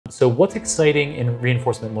So what's exciting in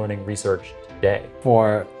reinforcement learning research today?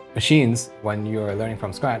 For machines, when you're learning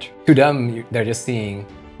from scratch, to them, they're just seeing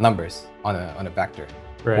numbers on a vector,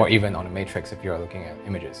 Right. or even on a matrix if you're looking at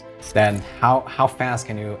images. Then how fast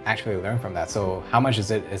can you actually learn from that? So how much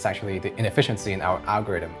is actually the inefficiency in our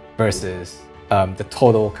algorithm versus the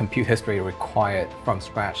total compute history required from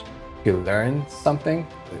scratch to learn something,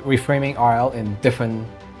 reframing RL in different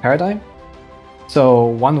paradigm. So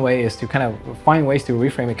one way is to kind of find ways to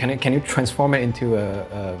reframe it. Can you transform it into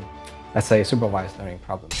a let's say, supervised learning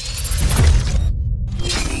problem?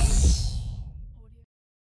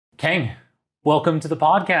 Keng, welcome to the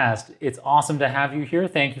podcast. It's awesome to have you here.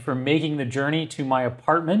 Thank you for making the journey to my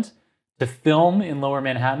apartment to film in Lower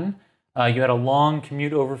Manhattan. You had a long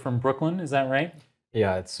commute over from Brooklyn, is that right?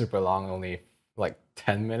 Yeah, it's super long, only like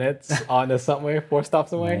 10 minutes on the subway, 4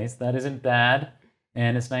 stops away. Nice, that isn't bad.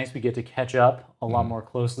 And it's nice we get to catch up a lot more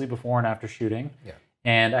closely before and after shooting. Yeah.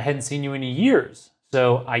 And I hadn't seen you in years.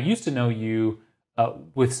 So I used to know you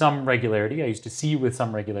with some regularity. I used to see you with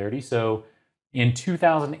some regularity. So in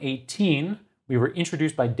 2018, we were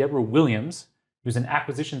introduced by Deborah Williams, who's an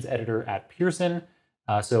acquisitions editor at Pearson.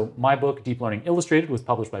 So my book, Deep Learning Illustrated, was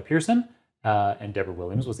published by Pearson, and Deborah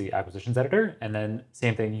Williams was the acquisitions editor. And then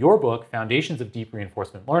same thing, your book, Foundations of Deep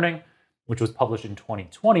Reinforcement Learning, which was published in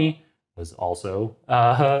 2020, was also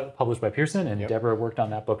published by Pearson, and Deborah worked on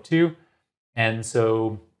that book too. And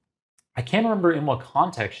so I can't remember in what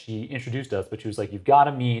context she introduced us, but she was like, you've got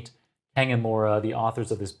to meet Keng and Laura, the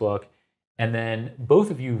authors of this book. And then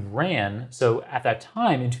both of you ran. So at that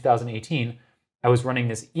time in 2018, I was running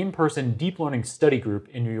this in-person deep learning study group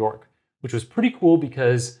in New York, which was pretty cool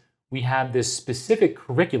because we had this specific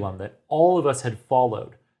curriculum that all of us had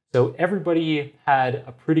followed. So everybody had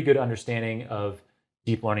a pretty good understanding of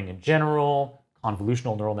deep learning in general,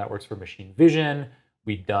 convolutional neural networks for machine vision.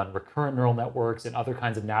 We'd done recurrent neural networks and other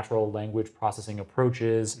kinds of natural language processing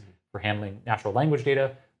approaches for handling natural language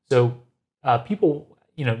data. So people,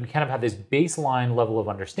 we kind of had this baseline level of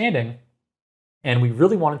understanding, and we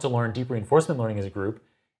really wanted to learn deep reinforcement learning as a group.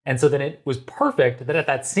 And so then it was perfect that at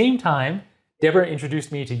that same time, Deborah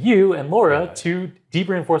introduced me to you and Laura, two deep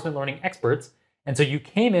reinforcement learning experts. And so you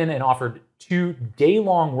came in and offered 2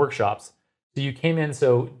 day-long workshops. So you came in,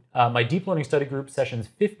 my deep learning study group sessions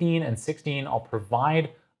 15 and 16, I'll provide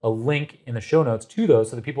a link in the show notes to those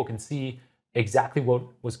so that people can see exactly what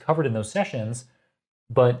was covered in those sessions.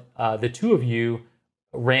 But the 2 of you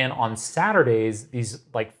ran on Saturdays these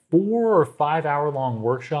like 4 or 5 hour long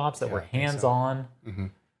workshops that were hands-on.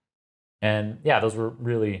 And yeah, those were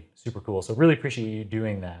really super cool. So really appreciate you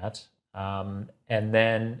doing that. And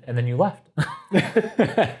then you left.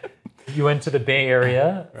 You went to the Bay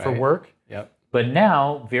Area for work. Yep. But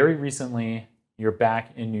now, very recently, you're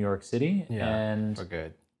back in New York City. Yeah, and for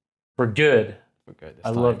good. For good. For good.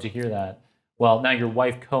 I love to hear that. Well, now your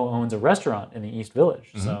wife co-owns a restaurant in the East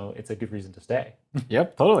Village, so it's a good reason to stay.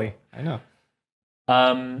 Yep, totally. I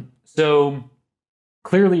know. So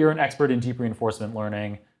clearly you're an expert in deep reinforcement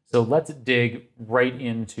learning. So let's dig right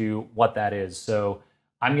into what that is. So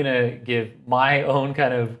I'm going to give my own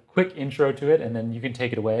kind of quick intro to it, and then you can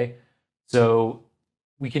take it away. So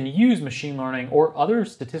we can use machine learning or other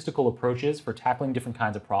statistical approaches for tackling different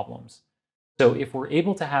kinds of problems. So if we're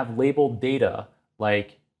able to have labeled data,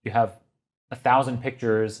 like you have 1,000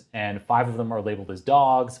 pictures and 5 of them are labeled as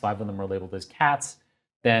dogs, 5 of them are labeled as cats,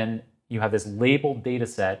 then you have this labeled data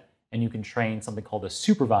set and you can train something called a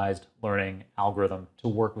supervised learning algorithm to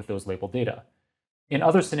work with those labeled data. In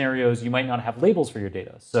other scenarios, you might not have labels for your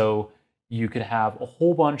data. So you could have a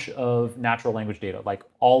whole bunch of natural language data, like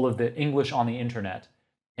all of the English on the internet,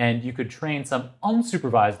 and you could train some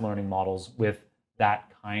unsupervised learning models with that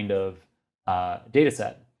kind of data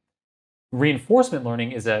set. Reinforcement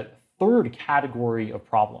learning is a third category of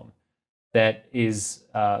problem that is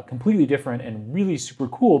completely different and really super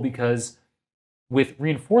cool, because with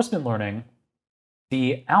reinforcement learning,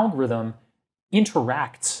 the algorithm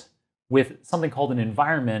interacts with something called an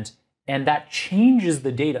environment, and that changes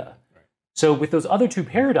the data. So with those other 2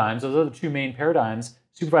 paradigms, those other 2 main paradigms,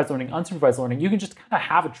 supervised learning, unsupervised learning, you can just kind of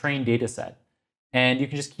have a trained data set, and you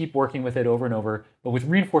can just keep working with it over and over. But with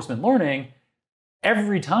reinforcement learning,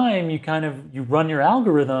 every time you run your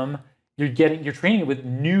algorithm, you're training it with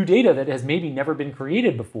new data that has maybe never been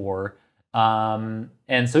created before. And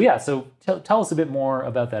so tell us a bit more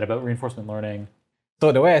about that, about reinforcement learning.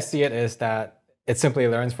 So the way I see it is that it simply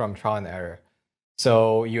learns from trial and error.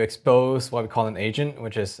 So you expose what we call an agent,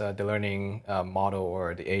 which is the learning model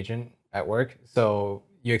or the agent at work. So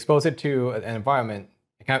you expose it to an environment,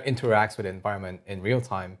 it kind of interacts with the environment in real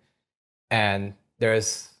time. And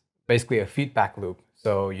there's basically a feedback loop.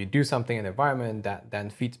 So you do something in the environment that then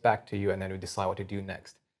feeds back to you, and then you decide what to do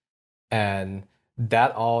next. And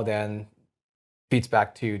that all then feeds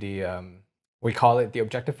back to the, we call it the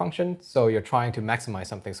objective function. So you're trying to maximize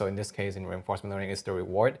something. So in this case, in reinforcement learning, it's the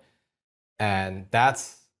reward. And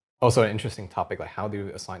that's also an interesting topic, like how do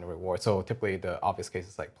you assign a reward? So typically the obvious case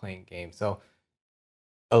is like playing games. So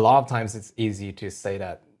a lot of times it's easy to say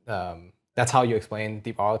that that's how you explain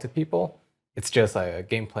deep RL to people. It's just like a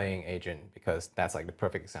game playing agent, because that's like the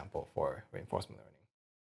perfect example for reinforcement learning.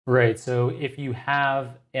 Right. So if you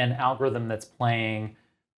have an algorithm that's playing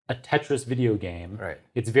a Tetris video game, Right.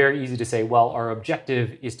 it's very easy to say, well, our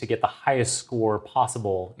objective is to get the highest score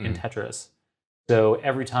possible in Tetris. So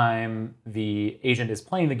every time the agent is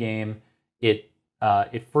playing the game, it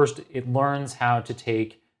learns how to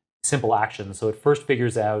take simple actions. So it first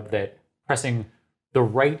figures out that pressing the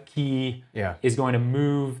right key is going to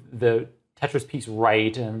move the Tetris piece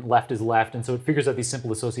right, and left is left. And so it figures out these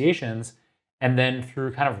simple associations. And then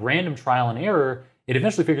through kind of random trial and error, it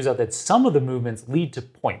eventually figures out that some of the movements lead to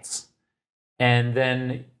points. And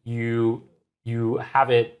then you have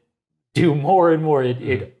it do more and more.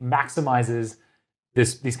 It maximizes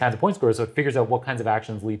these kinds of point scores. So it figures out what kinds of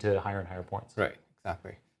actions lead to higher and higher points. Right,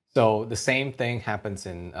 exactly. So the same thing happens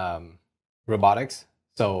in robotics.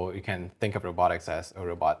 So you can think of robotics as a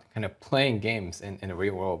robot kind of playing games in the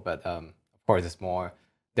real world, but of course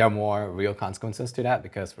there are more real consequences to that,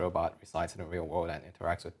 because robot resides in the real world and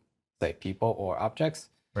interacts with, say, people or objects.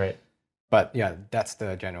 Right. But yeah, that's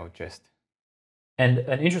the general gist. And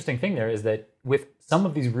an interesting thing there is that with some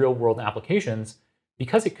of these real world applications,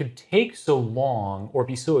 because it could take so long or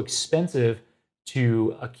be so expensive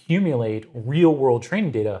to accumulate real world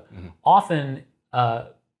training data, often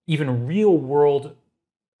even real world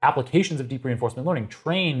applications of deep reinforcement learning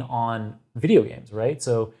train on video games, right?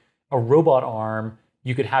 So a robot arm,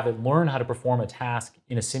 you could have it learn how to perform a task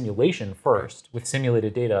in a simulation first with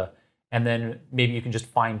simulated data, and then maybe you can just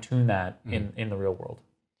fine tune that in the real world.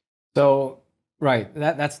 So right,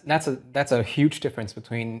 that's a huge difference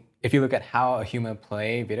between, if you look at how a human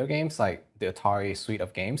play video games, like the Atari suite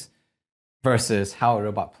of games, versus how a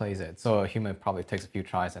robot plays it. So a human probably takes a few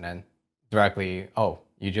tries and then directly,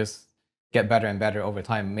 you just get better and better over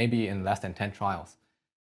time, maybe in less than 10 trials.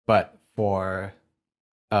 But for,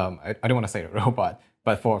 I don't want to say a robot,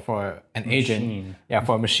 but for an agent,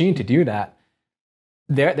 for a machine to do that,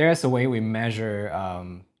 there's a way we measure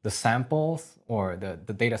the samples, or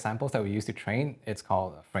the data samples that we use to train. It's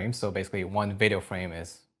called frames. So basically one video frame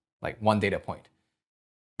is like one data point.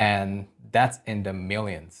 And that's in the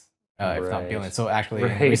millions, if not billions. So actually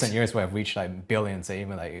in recent years, we have reached like billions,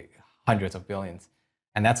 even like hundreds of billions.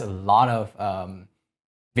 And that's a lot of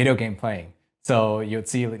video game playing. So you'd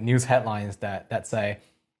see news headlines that say,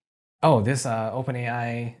 this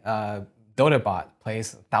OpenAI Dota bot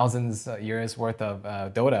plays thousands of years worth of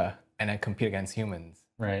Dota and then compete against humans.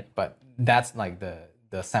 Right. But that's like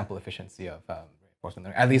the sample efficiency of reinforcement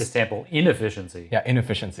learning. At least the sample inefficiency. Yeah,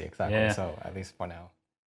 inefficiency, exactly. Yeah. So at least for now.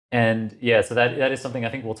 And yeah, so that is something I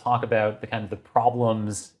think we'll talk about, the kind of the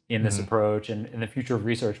problems in this approach and in the future of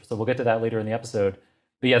research. So we'll get to that later in the episode.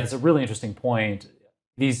 But yeah, that's a really interesting point.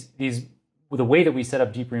 The way that we set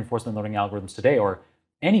up deep reinforcement learning algorithms today, or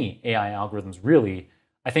any AI algorithms really,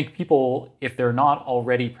 I think people, if they're not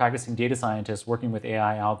already practicing data scientists working with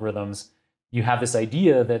AI algorithms, you have this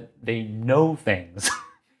idea that they know things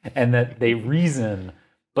and that they reason,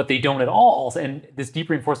 but they don't at all. And this deep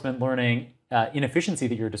reinforcement learning inefficiency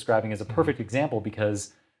that you're describing is a perfect example,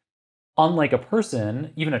 because unlike a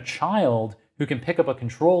person, even a child who can pick up a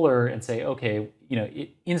controller and say, okay, it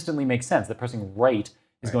instantly makes sense that pressing right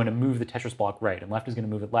is going to move the Tetris block right and left is going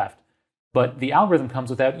to move it left. But the algorithm comes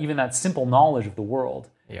without even that simple knowledge of the world.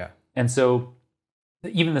 Yeah. And so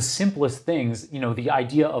even the simplest things, the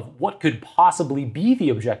idea of what could possibly be the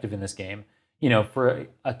objective in this game, for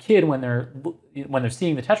a kid when they're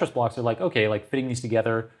seeing the Tetris blocks, they're like, okay, like fitting these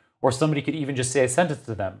together. Or somebody could even just say a sentence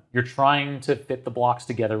to them. You're trying to fit the blocks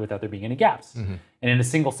together without there being any gaps. And in a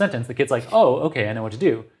single sentence, the kid's like, oh, okay, I know what to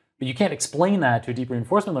do. But you can't explain that to a deep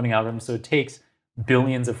reinforcement learning algorithm, so it takes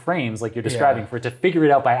billions of frames, like you're describing, for it to figure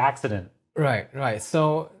it out by accident. Right.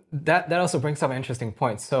 So that also brings up an interesting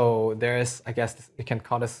point. So there's, I guess you can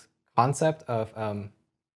call this concept of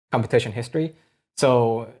computation history.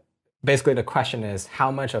 So basically the question is,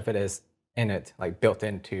 how much of it is in it, like built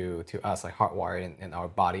into us, like hardwired in our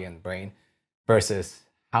body and brain, versus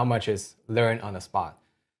how much is learned on the spot.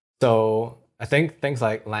 So I think things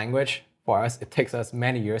like language, for us, it takes us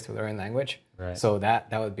many years to learn language. Right. So that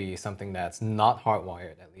would be something that's not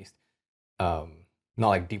hardwired, at least, not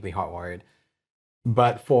like deeply hardwired.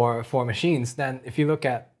 But for machines, then if you look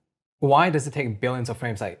at why does it take billions of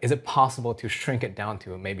frames? Like, is it possible to shrink it down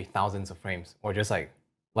to maybe thousands of frames, or just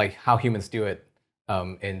like how humans do it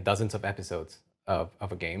in dozens of episodes of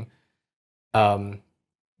a game?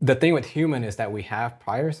 The thing with human is that we have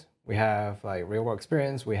priors, we have like real world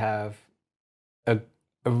experience, we have a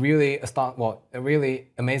really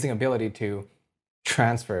amazing ability to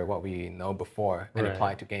transfer what we know before and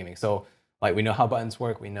apply it to gaming. So like we know how buttons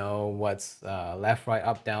work, we know what's left, right,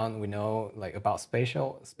 up, down, we know like about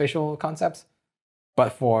spatial concepts.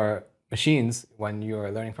 But for machines, when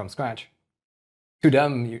you're learning from scratch, to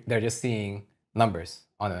them they're just seeing numbers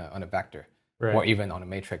on a vector, or even on a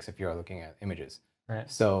matrix if you're looking at images.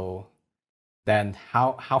 So then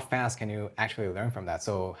how fast can you actually learn from that?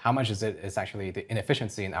 So how much is actually the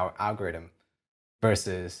inefficiency in our algorithm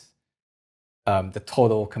versus the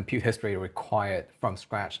total compute history required from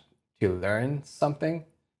scratch to learn something?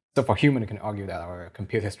 So for human, you can argue that our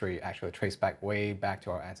compute history actually traces way back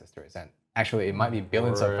to our ancestors, and actually it might be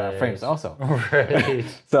billions of frames also.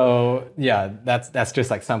 So yeah, that's just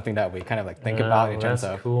like something that we kind of like think about in terms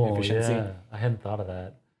of efficiency. Yeah, I hadn't thought of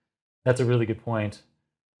that. That's a really good point.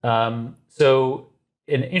 So,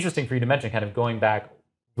 and interesting for you to mention, kind of going back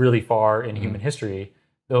really far in human history.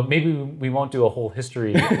 Though maybe we won't do a whole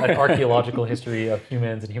history, an archaeological history of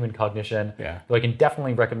humans and human cognition. Though I can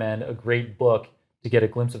definitely recommend a great book to get a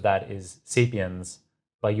glimpse of that is *Sapiens*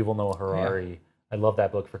 by Yuval Noah Harari. I love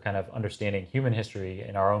that book for kind of understanding human history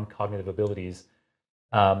and our own cognitive abilities.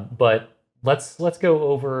 But let's go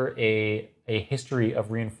over a history of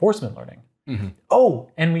reinforcement learning. Oh,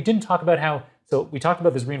 and we didn't talk about how. So we talked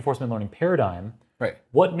about this reinforcement learning paradigm.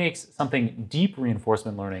 What makes something deep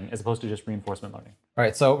reinforcement learning as opposed to just reinforcement learning?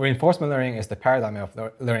 Right. So reinforcement learning is the paradigm of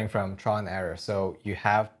learning from trial and error. So you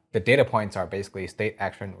have the data points are basically state,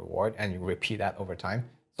 action, reward, and you repeat that over time.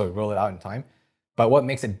 So you roll it out in time. But what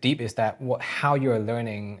makes it deep is that how you're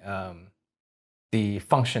learning the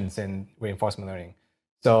functions in reinforcement learning.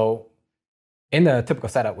 So in the typical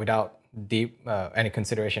setup, without deep any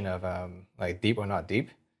consideration of like deep or not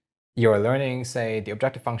deep, you're learning, say, the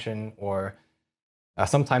objective function, or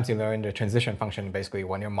sometimes you learn the transition function basically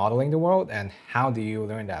when you're modeling the world. And how do you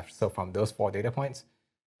learn that? So from those 4 data points,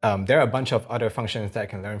 there are a bunch of other functions that I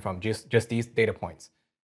can learn from just these data points.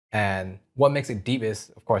 And what makes it deep is,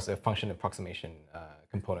 of course, a function approximation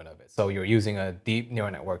component of it. So you're using a deep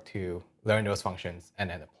neural network to learn those functions and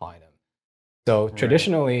then apply them. So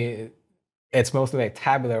traditionally, it's mostly like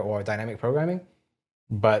tabular or dynamic programming.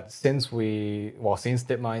 But since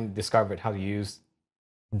DeepMind discovered how to use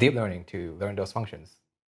deep learning to learn those functions,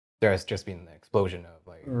 there's just been an explosion of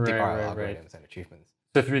like deep RL algorithms and achievements.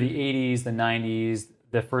 So through the 80s, the 90s,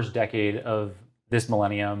 the first decade of this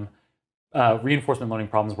millennium, reinforcement learning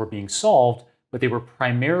problems were being solved, but they were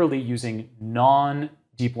primarily using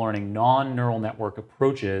non-deep learning, non-neural network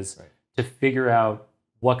approaches to figure out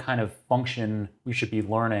what kind of function we should be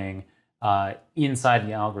learning inside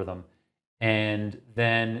the algorithm. And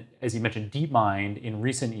then, as you mentioned, DeepMind in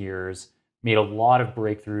recent years made a lot of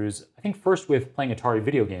breakthroughs. I think first with playing Atari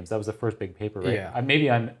video games. That was the first big paper,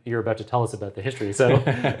 right? You're about to tell us about the history, so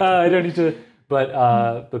I don't need to.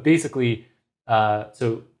 But basically,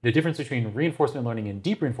 so the difference between reinforcement learning and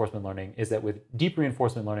deep reinforcement learning is that with deep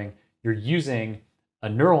reinforcement learning, you're using a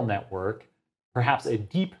neural network, perhaps a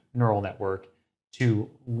deep neural network, to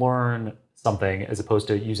learn something as opposed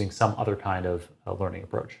to using some other kind of learning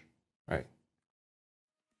approach.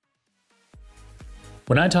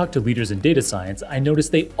 When I talk to leaders in data science, I notice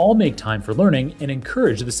they all make time for learning and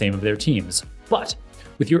encourage the same of their teams. But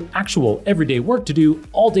with your actual everyday work to do,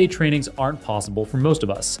 all-day trainings aren't possible for most of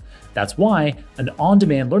us. That's why an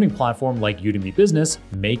on-demand learning platform like Udemy Business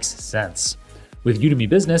makes sense. With Udemy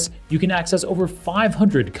Business, you can access over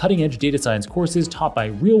 500 cutting-edge data science courses taught by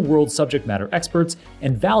real-world subject matter experts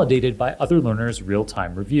and validated by other learners'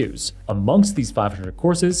 real-time reviews. Amongst these 500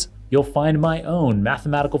 courses, you'll find my own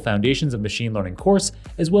Mathematical Foundations of Machine Learning course,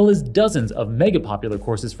 as well as dozens of mega popular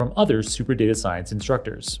courses from other super data science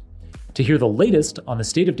instructors. To hear the latest on the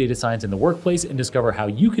state of data science in the workplace and discover how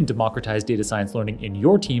you can democratize data science learning in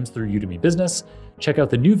your teams through Udemy Business, check out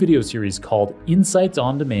the new video series called Insights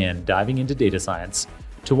on Demand, Diving into Data Science.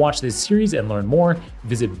 To watch this series and learn more,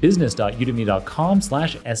 visit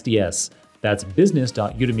business.udemy.com/SDS. That's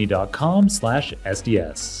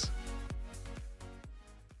business.udemy.com/SDS.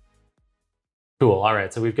 Cool. All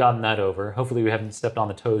right. So we've gotten that over. Hopefully we haven't stepped on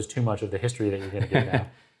the toes too much of the history that you're going to give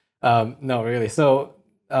now. No, really. So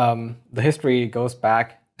the history goes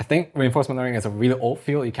back. I think reinforcement learning is a really old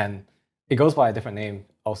field. It goes by a different name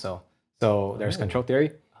also. So there's control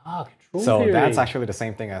theory. Control theory. So that's actually the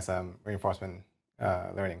same thing as reinforcement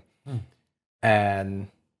learning. And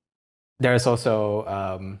there's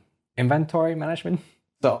also inventory management.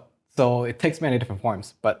 So it takes many different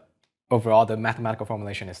forms, but overall the mathematical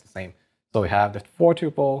formulation is the same. So we have the for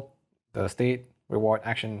tuple, the state, reward,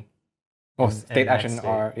 action, state, action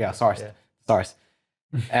are stars.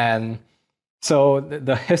 And so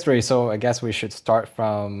the history, so I guess we should start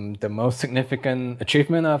from the most significant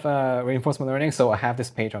achievement of reinforcement learning. So I have this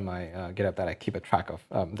page on my GitHub that I keep a track of,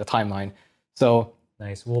 the timeline. So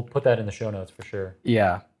nice. We'll put that in the show notes for sure.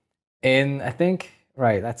 Yeah. And I think,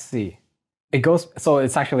 right, let's see. It goes, so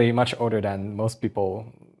it's actually much older than most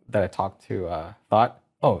people that I talked to thought,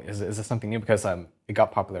 oh, is this something new? Because it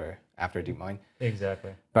got popular after DeepMind.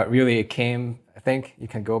 Exactly. But really it came, I think you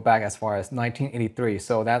can go back as far as 1983.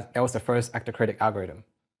 So that was the first actor-critic algorithm.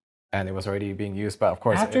 And it was already being used, but of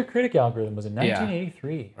course— Actor-critic algorithm was in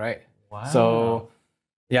 1983. Yeah, right. Wow. So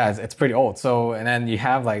yeah, it's pretty old. So, and then you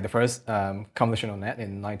have like the first convolutional net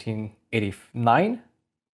in 1989.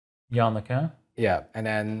 Wah Loon Keng. Yeah, and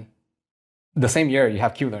then the same year you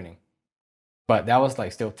have Q-learning. But that was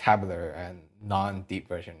like still tabular and non-deep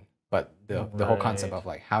version. But the whole concept of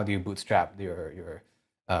like how do you bootstrap your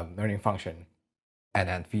learning function and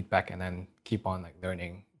then feedback and then keep on like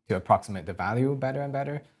learning to approximate the value better and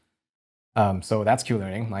better. So that's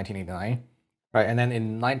Q-learning, 1989. Right, and then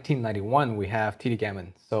in 1991 we have TD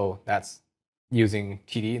Gammon. So that's using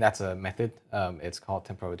TD. That's a method. It's called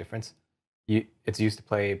temporal difference. It's used to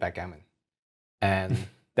play backgammon, and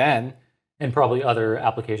then and probably other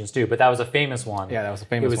applications too. But that was a famous one. Yeah, that was a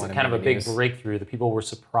famous one. It was kind of a big breakthrough. The people were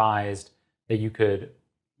surprised that you could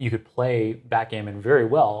play backgammon very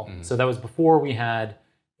well. Mm-hmm. So that was before we had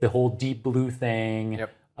the whole Deep Blue thing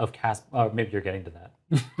of maybe you're getting to that.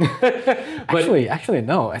 But actually,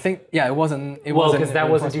 no. I think it wasn't. Well, because that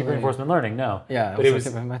wasn't deep reinforcement learning. No. Yeah, but it was a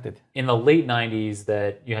different method. In the late '90s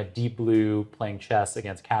that you had Deep Blue playing chess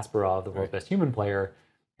against Kasparov, the world's best human player,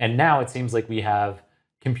 and now it seems like we have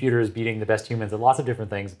computers beating the best humans at lots of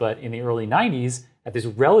different things. But in the early '90s, at this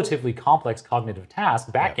relatively complex cognitive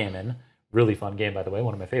task, backgammon, really fun game by the way,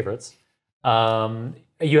 one of my favorites.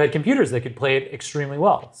 You had computers that could play it extremely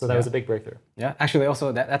well. So that was a big breakthrough. Yeah, actually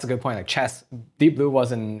also that's a good point. Like chess, Deep Blue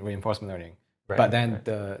wasn't reinforcement learning. Right, but then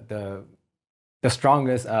the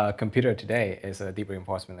strongest computer today is a deep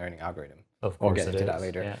reinforcement learning algorithm. Of course, we'll get into that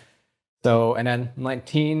later. Yeah. So, and then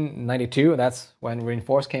 1992, that's when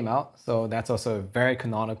Reinforce came out. So that's also a very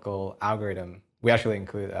canonical algorithm. We actually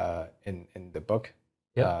include in the book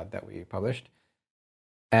that we published.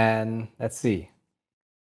 And let's see.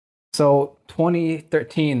 So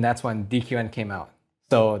 2013, that's when DQN came out.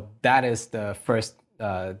 So that is the first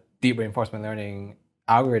deep reinforcement learning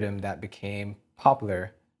algorithm that became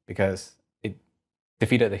popular because it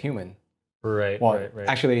defeated the human. Right, well, right.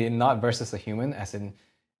 Actually, not versus a human, as in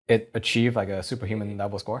it achieved like a superhuman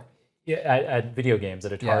level score. Yeah, at video games,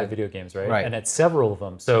 at Atari video games, right? And at several of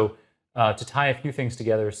them. So to tie a few things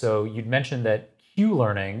together, so you'd mentioned that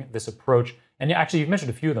Q-learning, this approach, and actually you've mentioned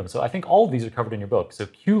a few of them. So I think all of these are covered in your book. So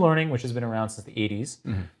Q-learning, which has been around since the 80s,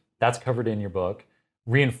 that's covered in your book.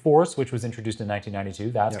 Reinforce, which was introduced in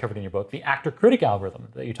 1992, that's covered in your book. The actor-critic algorithm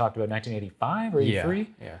that you talked about in 1985 or 83,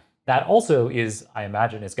 that also is, I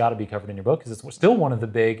imagine, it's got to be covered in your book because it's still one of the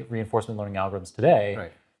big reinforcement learning algorithms today.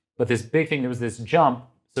 Right. But this big thing, there was this jump,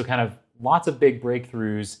 so kind of lots of big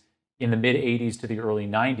breakthroughs in the mid-80s to the early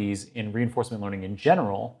 90s in reinforcement learning in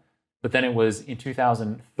general. But then it was in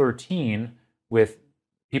 2013 with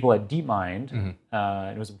people at DeepMind.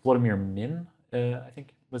 It was Vladimir Min, I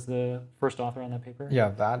think, was the first author on that paper.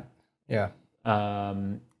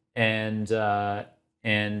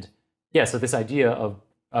 So this idea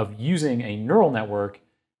of using a neural network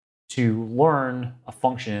to learn a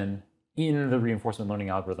function in the reinforcement learning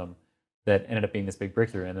algorithm that ended up being this big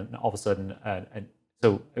breakthrough. And then all of a sudden,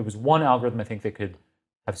 so it was one algorithm, I think, that could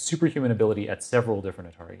have superhuman ability at several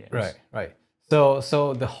different Atari games. Right.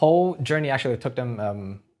 So the whole journey actually took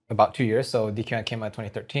them about 2 years. So DQN came out in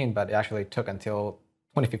 2013, but it actually took until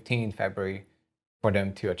 2015 February for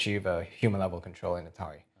them to achieve a human level control in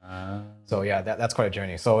Atari. So yeah, that's quite a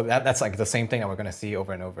journey. So that's like the same thing that we're going to see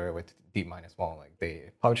over and over with DeepMind as well. Like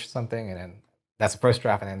they publish something and then that's the first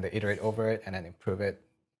draft, and then they iterate over it and then improve it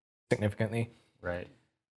significantly. Right.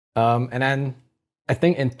 And then I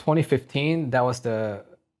think in 2015 that was the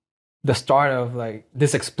start of like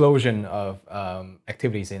this explosion of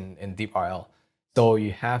activities in DeepRL. So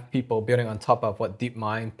you have people building on top of what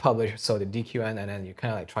DeepMind published, so the DQN, and then you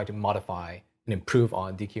kind of like try to modify and improve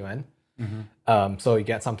on DQN. So you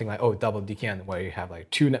get something like double DQN, where you have like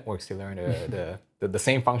two networks to learn the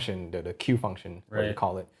same function, the Q function, what you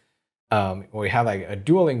call it. Or you have like a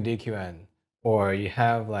dueling DQN, or you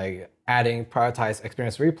have like adding prioritized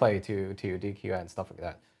experience replay to DQN, stuff like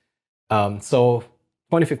that. So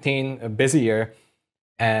 2015, a busy year,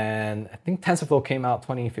 and I think TensorFlow came out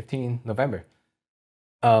 2015 November.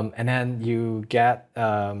 And then you get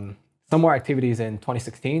some more activities in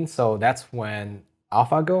 2016. So that's when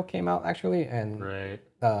AlphaGo came out actually, and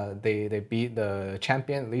they beat the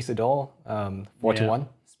champion Lee Sedol 4-1.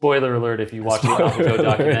 Spoiler alert! If you watch the AlphaGo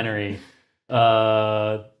documentary,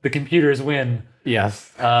 the computers win.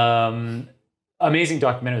 Yes. Amazing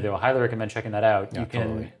documentary though. I highly recommend checking that out. Yeah, you can.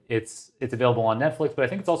 Totally. It's available on Netflix, but I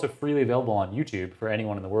think it's also freely available on YouTube for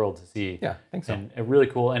anyone in the world to see. Yeah, I think so. And really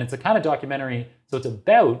cool. And it's a kind of documentary. So it's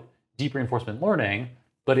about deep reinforcement learning,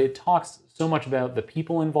 but it talks so much about the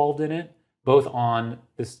people involved in it, both on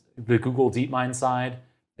the Google DeepMind side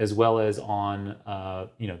as well as on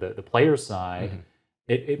the player side.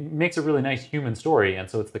 It makes a really nice human story, and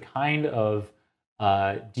so it's the kind of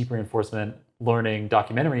deep reinforcement learning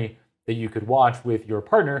documentary that you could watch with your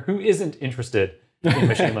partner who isn't interested in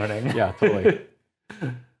machine learning. Yeah, totally.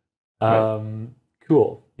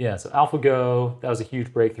 Cool. Yeah, so AlphaGo, that was a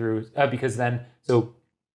huge breakthrough because then, so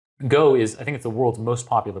Go is, I think it's the world's most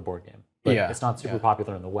popular board game, but it's not super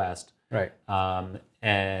popular in the West. Right.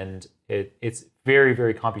 And it's very,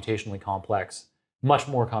 very computationally complex, much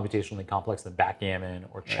more computationally complex than backgammon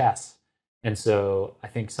or chess. And so I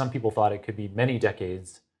think some people thought it could be many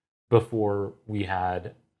decades before we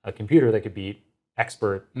had a computer that could beat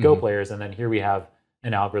expert Go players, and then here we have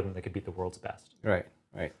an algorithm that could beat the world's best. Right,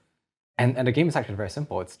 right. And the game is actually very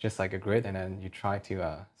simple. It's just like a grid, and then you try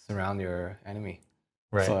to surround your enemy.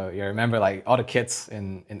 Right. So you remember like all the kids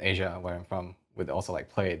in Asia where I'm from would also like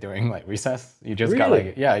play it during like recess. You just got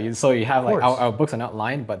like, so you have like our books are not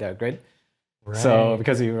lined, but they're grid. Right. So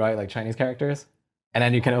because you write like Chinese characters, and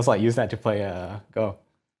then you can also like use that to play Go.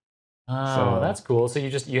 Oh, so that's cool. So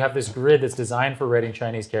you have this grid that's designed for writing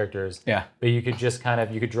Chinese characters. Yeah. But you could just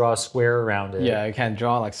you could draw a square around it. Yeah, you can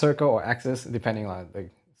draw like circle or axis depending on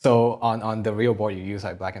like. So on the real board you use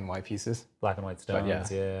like black and white pieces. Black and white stones.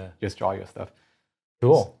 But yeah. Just draw your stuff.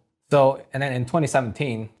 Cool. So and then in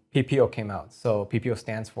 2017 PPO came out. So PPO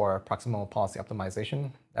stands for Proximal Policy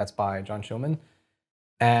Optimization. That's by John Schulman.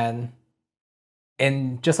 And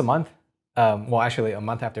in just a month. Well, actually, a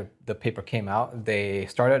month after the paper came out, they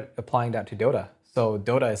started applying that to Dota. So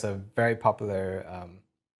Dota is a very popular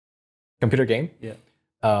computer game. Yeah.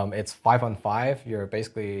 It's 5-on-5. You're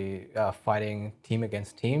basically fighting team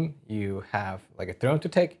against team. You have like a throne to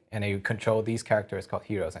take, and then you control these characters called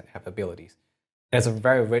heroes and have abilities. It's a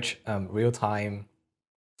very rich real-time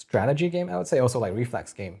strategy game, I would say, also like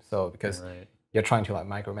reflex game. So because you're trying to like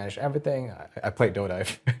micromanage everything. I played Dota.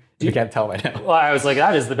 If you can't tell right now. Well, I was like,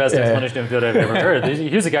 that is the best explanation of Dota I've ever heard.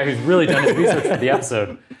 Here's a guy who's really done his research for the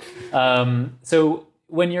episode. So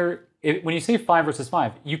when you say 5 versus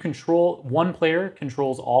 5, one player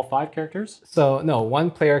controls all 5 characters? So no,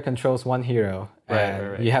 one player controls one hero.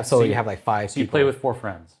 Right. You have you have like 5 So people. you play with 4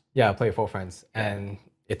 friends. Yeah, I play with 4 friends. And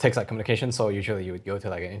it takes like communication. So usually you would go to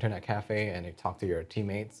like an internet cafe and you talk to your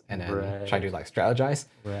teammates and then try to like strategize.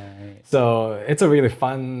 Right. So it's a really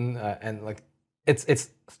fun and like it's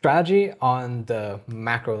strategy on the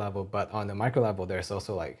macro level, but on the micro level, there's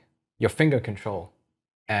also like your finger control,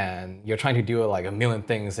 and you're trying to do like a million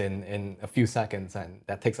things in a few seconds, and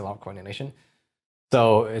that takes a lot of coordination.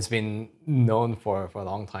 So it's been known for a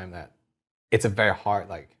long time that it's a very hard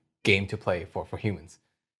like game to play for humans.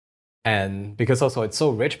 And because also it's so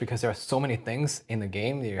rich because there are so many things in the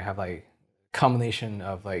game. You have like combination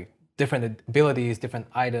of like different abilities, different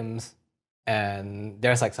items, and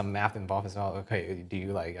there's like some math involved as well. Okay, do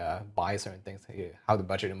you like buy certain things, how to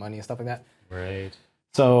budget your money and stuff like that? Right.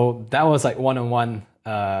 So that was like one-on-one,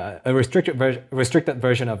 a restricted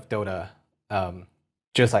version of Dota.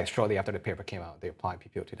 Just like shortly after the paper came out, they applied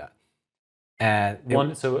PPO to that. And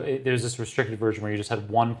there's this restricted version where you just had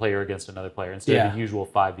one player against another player instead of the usual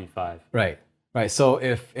 5v5. Right. So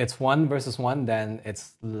if it's 1 versus 1, then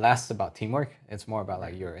it's less about teamwork. It's more about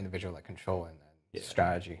like your individual like control and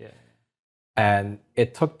strategy. Yeah. And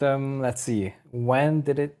it took them, let's see, when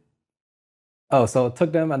did it? Oh, so it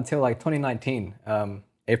took them until like 2019,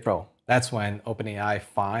 April. That's when OpenAI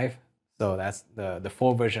 5, so that's the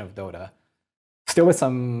full version of Dota, still with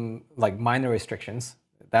some like minor restrictions.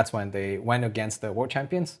 That's when they went against the world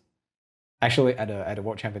champions, actually at a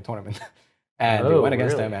world champion tournament, and they went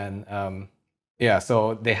against them. And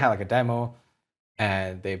so they had like a demo,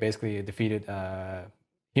 and they basically defeated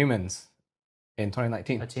humans in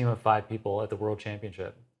 2019. A team of 5 people at the world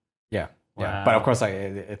championship. Yeah, wow. But of course, like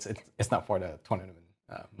it's not for the tournament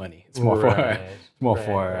money. It's more for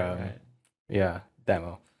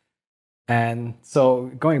demo. And so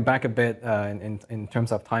going back a bit in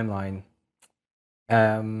terms of timeline.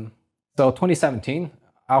 So 2017,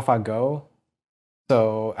 AlphaGo.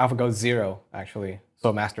 So AlphaGo 0 actually.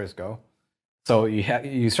 So Masters Go. So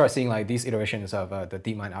you start seeing like these iterations of the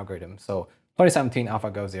DeepMind algorithm. So 2017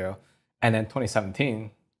 AlphaGo 0, and then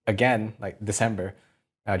 2017 again, like December,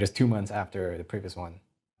 just 2 months after the previous one,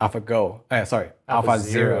 AlphaGo. Alpha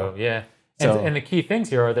 0. Yeah. So, and the key things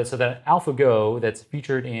here are that AlphaGo that's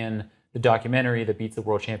featured in the documentary that beats the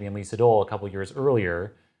world champion Lee Sedol a couple years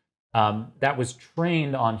earlier, that was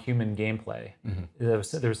trained on human gameplay. There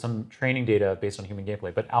was some training data based on human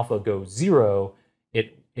gameplay, but AlphaGo 0,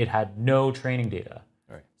 it had no training data.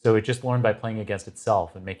 Right. So it just learned by playing against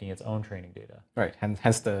itself and making its own training data. Right.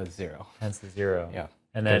 Hence the 0. Hence the 0. Yeah.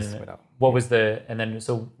 And then what was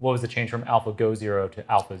the change from AlphaGo 0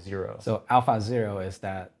 to Alpha 0? So Alpha 0 is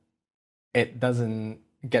that it doesn't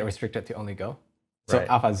get restricted to only Go. So Right.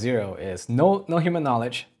 Alpha 0 is no human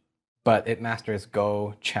knowledge, but it masters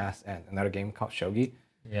Go, chess, and another game called Shogi.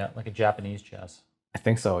 Yeah, like a Japanese chess. I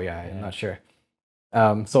think so, yeah. I'm not sure.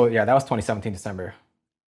 So yeah, that was 2017 December.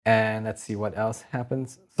 And let's see what else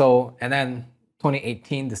happens. So, and then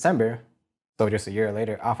 2018 December, so just a year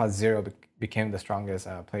later, Alpha 0 became the strongest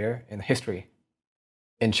player in history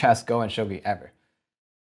in chess, Go, and Shogi ever.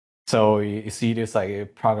 So you see this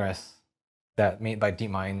like progress that made by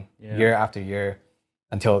DeepMind year after year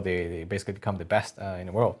until they basically become the best in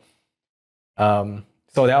the world.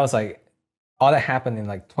 So that was like all that happened in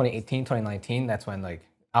like 2018, 2019. That's when like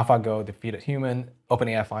AlphaGo defeated human,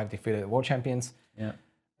 OpenAI 5 defeated world champions. Yeah.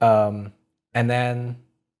 And then,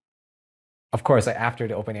 of course, like after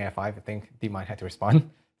the OpenAI 5, I think DeepMind had to respond.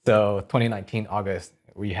 So 2019 August,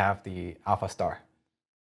 we have the Alpha Star.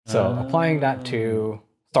 So applying that to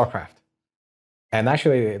StarCraft, and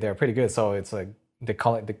actually they're pretty good. So it's like they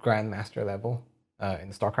call it the Grandmaster level in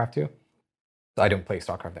StarCraft 2. So I don't play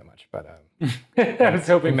StarCraft that much, but I was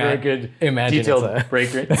hoping for a good detailed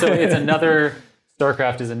breakdown. So it's another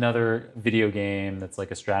StarCraft is another video game that's like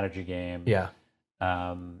a strategy game. Yeah.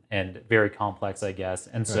 And very complex, I guess.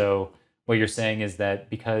 And so what you're saying is that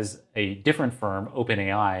because a different firm,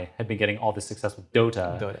 OpenAI, had been getting all this success with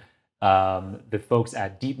Dota. The folks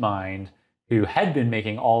at DeepMind, who had been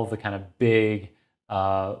making all of the kind of big,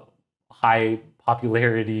 high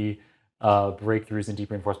popularity breakthroughs in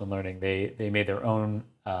deep reinforcement learning, they made their own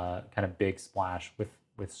kind of big splash with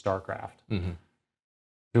StarCraft.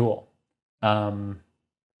 Cool. I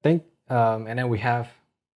think, and then we have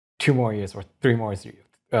 2 more years or 3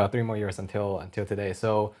 more years until today.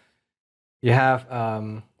 So you have,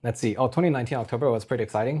 let's see, 2019 October was pretty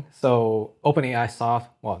exciting. So OpenAI solved,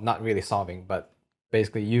 well, not really solving, but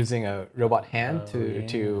basically using a robot hand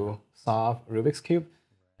to solve Rubik's Cube.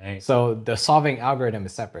 Right. So the solving algorithm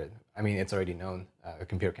is separate. I mean, it's already known a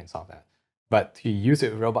computer can solve that. But to use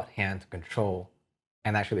a robot hand to control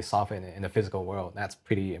and actually solve it in the physical world, that's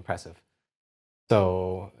pretty impressive.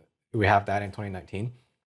 So we have that in 2019.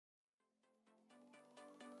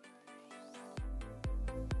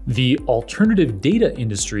 The alternative data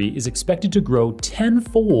industry is expected to grow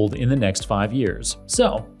tenfold in the next 5 years.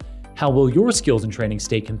 So, how will your skills and training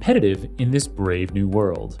stay competitive in this brave new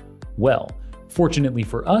world? Well, fortunately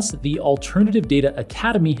for us, the Alternative Data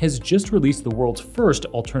Academy has just released the world's first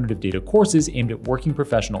alternative data courses aimed at working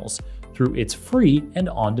professionals through its free and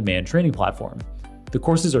on-demand training platform. The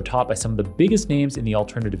courses are taught by some of the biggest names in the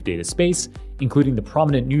alternative data space, including the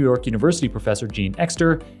prominent New York University professor Gene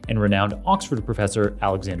Exter and renowned Oxford professor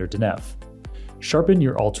Alexander Denef. Sharpen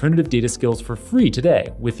your alternative data skills for free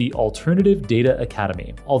today with the Alternative Data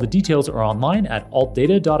Academy. All the details are online at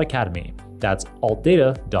altdata.academy. That's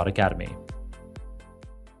altdata.academy.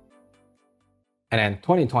 And then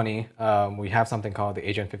 2020, we have something called the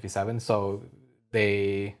Agent 57. So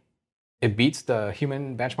it beats the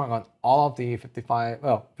human benchmark on all of the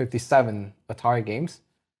 57 Atari games.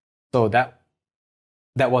 So that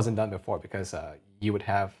wasn't done before because you would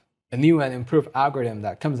have a new and improved algorithm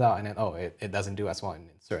that comes out and then, it doesn't do as well in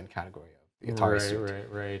a certain category of the Atari suite.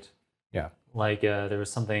 Right. Yeah. Like there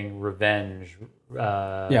was something Revenge.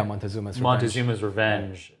 Montezuma's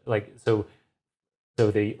Revenge. Right. Like, so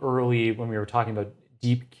the early, when we were talking about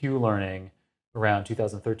deep Q learning around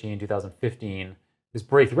 2013, 2015, this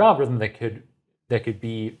breakthrough algorithm that could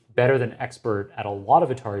be better than expert at a lot of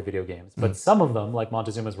Atari video games, but some of them, like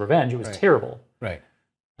Montezuma's Revenge, it was terrible. Right.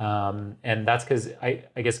 And that's because I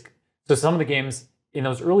guess so. Some of the games in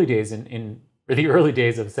those early days, in the early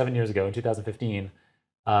days of 7 years ago in 2015,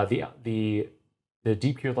 the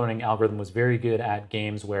deep Q learning algorithm was very good at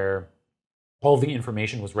games where all the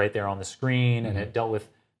information was right there on the screen and it dealt with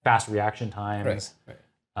fast reaction times. Right.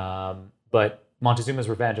 But Montezuma's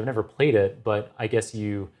Revenge, I've never played it, but I guess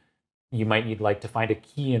you you might need like to find a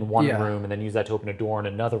key in one Yeah. room and then use that to open a door in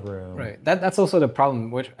another room. Right. That's also the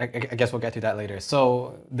problem, which I guess we'll get to that later.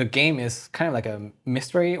 So the game is kind of like a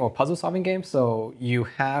mystery or puzzle solving game. So you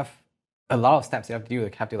have a lot of steps you have to do. You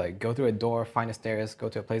have to like go through a door, find the stairs, go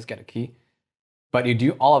to a place, get a key. But you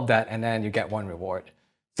do all of that and then you get one reward.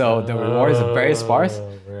 So the reward is very sparse.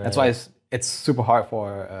 Right. That's why it's super hard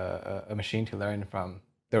for a machine to learn from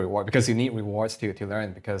the reward, because you need rewards to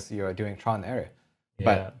learn, because you're doing trial and error. Yeah.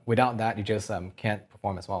 But without that, you just can't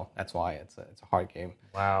perform as well. That's why it's a hard game.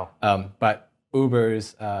 Wow. But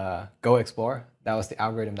Uber's Go Explore, that was the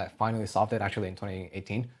algorithm that finally solved it, actually in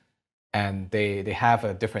 2018. And they have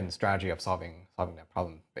a different strategy of solving that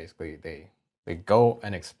problem. Basically, they go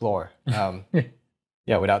and explore.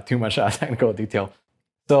 Yeah, without too much technical detail.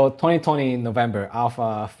 So 2020 November,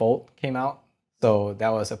 AlphaFold came out. So that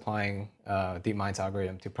was applying DeepMind's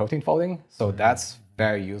algorithm to protein folding. So that's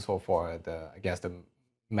very useful for the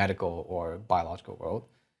medical or biological world.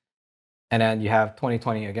 And then you have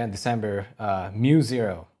 2020 again, December,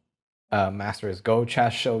 Mu0 masters Go,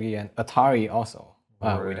 chess, shogi, and Atari also.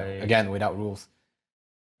 Without rules.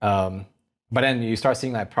 But then you start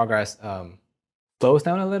seeing like progress slows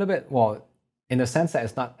down a little bit. Well, in the sense that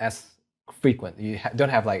it's not as frequent. You don't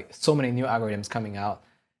have like so many new algorithms coming out,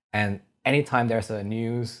 and anytime there's a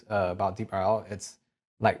news about DeepRL, it's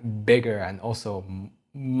like bigger and also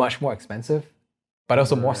much more expensive, but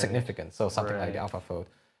also more significant. So something like the AlphaFold.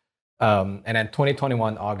 And then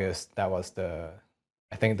 2021 August, that was the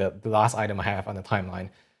last item I have on the timeline.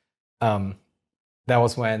 That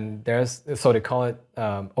was when so they call it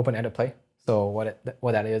open-ended play. So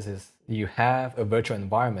what that is you have a virtual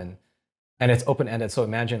environment and it's open-ended. So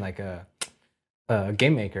imagine like a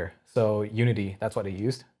game maker. So Unity, that's what they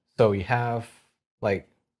used. So you have like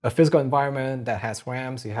a physical environment that has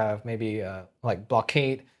RAMs. You have maybe like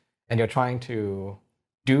blockade, and you're trying to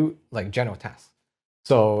do like general tasks.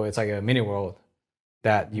 So it's like a mini world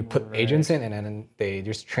that you put agents in, and then they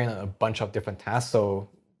just train a bunch of different tasks. So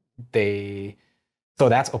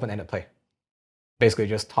that's open-ended play. Basically,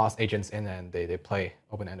 just toss agents in and they play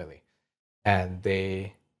open-endedly. And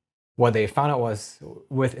what they found out was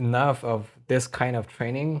with enough of this kind of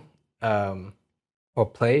training or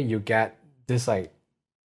play, you get this like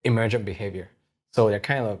emergent behavior. So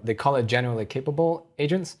they call it generally capable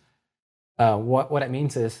agents. What it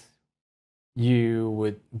means is you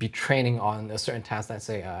would be training on a certain task, let's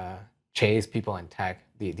say chase people and tag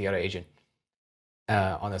the other agent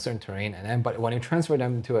on a certain terrain, but when you transfer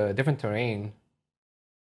them to a different terrain,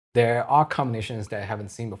 there are combinations that I haven't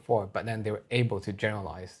seen before, but then they were able to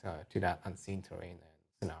generalize to that unseen terrain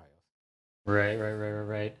and scenarios.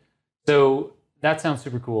 Right. So that sounds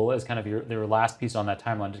super cool as kind of your last piece on that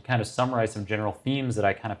timeline, to kind of summarize some general themes that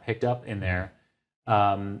I kind of picked up in there.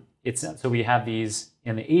 So we have these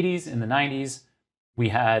in the 80s, in the 90s, we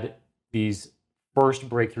had these first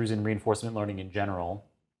breakthroughs in reinforcement learning in general.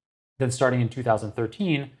 Then starting in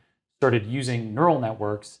 2013, started using neural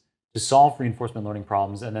networks to solve reinforcement learning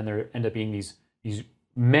problems. And then there end up being these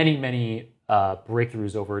many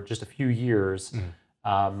breakthroughs over just a few years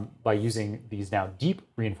by using these now deep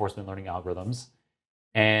reinforcement learning algorithms.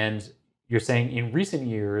 And you're saying in recent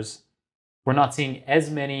years, we're not seeing as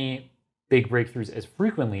many big breakthroughs as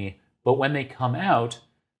frequently, but when they come out,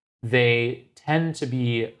 they tend to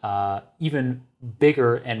be even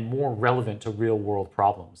bigger and more relevant to real world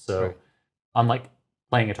problems. So unlike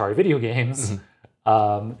playing Atari video games,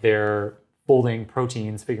 they're folding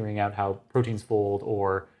proteins, figuring out how proteins fold,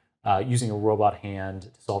 or using a robot hand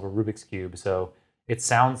to solve a Rubik's Cube. So it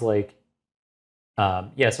sounds like,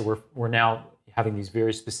 so we're now having these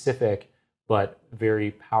very specific but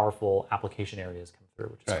very powerful application areas come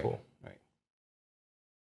through, which is cool. Right.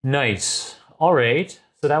 Nice. All right.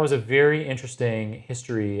 So that was a very interesting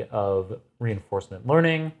history of reinforcement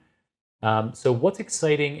learning. So what's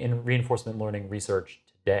exciting in reinforcement learning research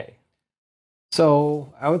today?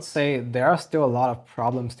 So I would say there are still a lot of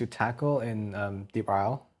problems to tackle in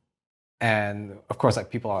DeepRL. And of course,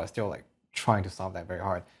 like people are still like trying to solve that very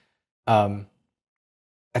hard.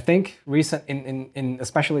 I think in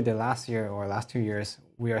especially the last year or last 2 years,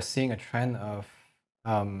 we are seeing a trend of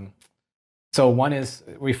so one is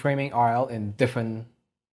reframing RL in different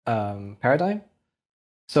paradigm.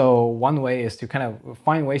 So one way is to kind of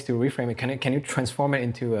find ways to reframe it. Can you transform it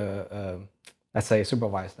into a let's say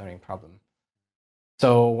supervised learning problem?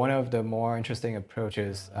 So one of the more interesting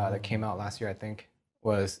approaches that came out last year, I think,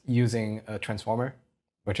 was using a transformer,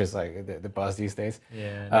 which is like the buzz these days,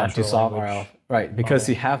 to solve RL. Right, because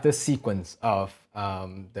you have this sequence of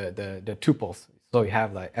the tuples. So you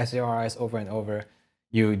have like SARIs over and over.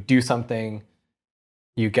 You do something,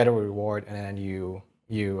 you get a reward, and then you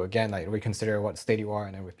you again like reconsider what state you are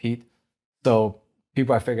and then repeat. So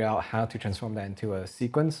people have figured out how to transform that into a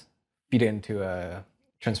sequence, feed it into a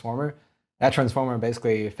transformer. That transformer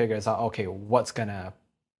basically figures out, okay, what's gonna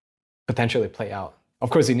potentially play out. Of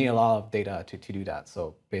course, you need a lot of data to do that.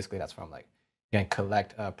 So basically that's from like, you can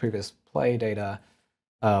collect previous play data.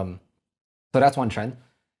 So that's one trend.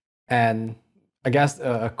 And I guess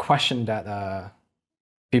a question that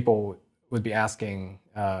people would be asking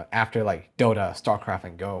after like Dota, StarCraft,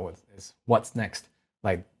 and Go is what's next?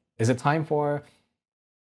 Like, is it time for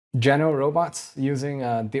general robots using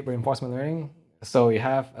deep reinforcement learning? So you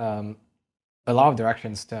have a lot of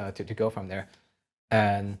directions to go from there.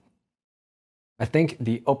 And I think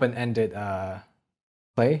the open-ended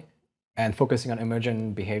play and focusing on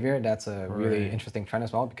emergent behavior, that's a really interesting trend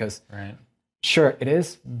as well, because sure, it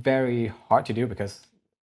is very hard to do because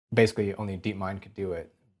basically only DeepMind could do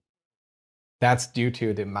it. That's due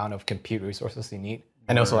to the amount of compute resources you need.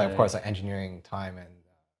 And also, like, of course, like engineering time and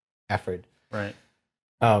effort. Right.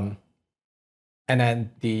 And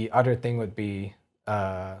then the other thing would be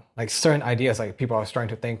like certain ideas, like people are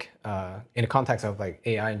starting to think in the context of like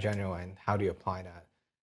AI in general and how do you apply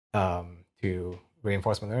that to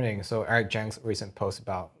reinforcement learning. So Eric Zhang's recent post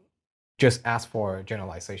about just ask for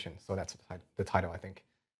generalization. So that's the title, I think.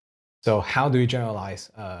 So how do you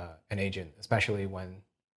generalize an agent, especially when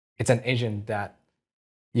it's an agent that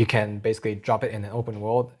you can basically drop it in an open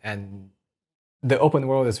world, and the open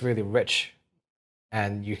world is really rich,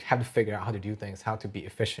 and you have to figure out how to do things, how to be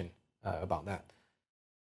efficient about that.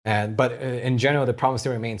 But in general, the problem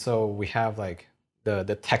still remains. So we have like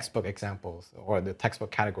the textbook examples or the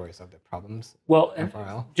textbook categories of the problems. Well, and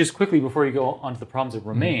just quickly before you go on to the problems that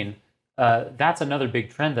remain, that's another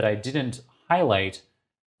big trend that I didn't highlight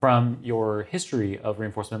from your history of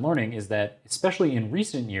reinforcement learning, is that especially in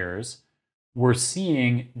recent years, we're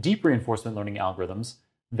seeing deep reinforcement learning algorithms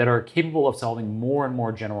that are capable of solving more and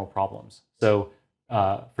more general problems. So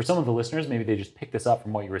for some of the listeners, maybe they just picked this up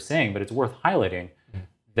from what you were saying, but it's worth highlighting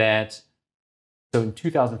that. So in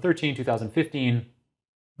 2013, 2015,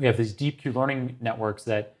 we have these deep Q learning networks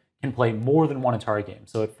that can play more than one Atari game.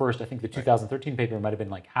 So at first, I think the 2013 paper might have been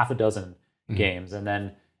like half a dozen games. And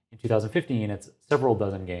then in 2015, it's several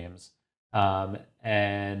dozen games.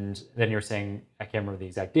 And then you're saying, I can't remember the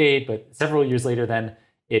exact date, but several years later, then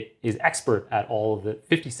it is expert at all of the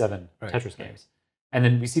 57 Tetris games. And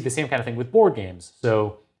then we see the same kind of thing with board games.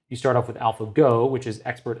 So you start off with AlphaGo, which is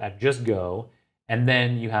expert at just Go. And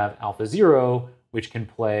then you have AlphaZero, which can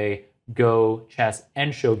play Go, chess,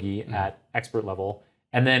 and shogi at expert level.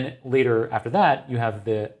 And then later after that, you have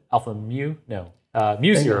the MuZero.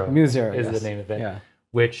 MuZero is the name of it,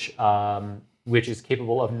 which is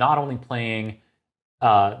capable of not only playing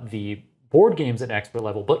the board games at expert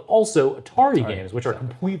level, but also Atari games, which are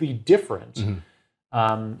completely different.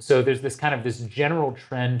 So there's this general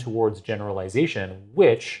trend towards generalization,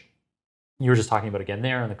 which you were just talking about again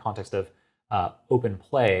there in the context of open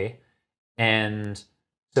play. And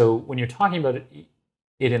so when you're talking about it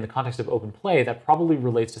in the context of open play, that probably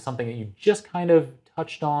relates to something that you just kind of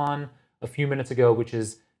touched on a few minutes ago, which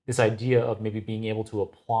is this idea of maybe being able to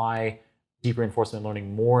apply deep reinforcement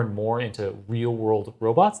learning more and more into real-world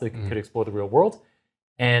robots that could explore the real world.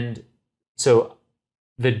 And so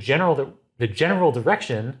the general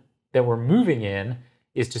direction that we're moving in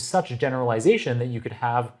is to such generalization that you could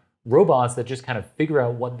have robots that just kind of figure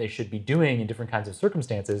out what they should be doing in different kinds of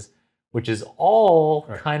circumstances, which is all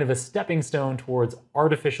kind of a stepping stone towards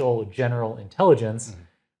artificial general intelligence,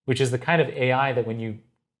 which is the kind of AI that when you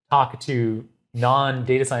talk to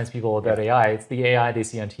non-data science people about AI, it's the AI they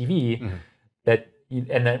see on TV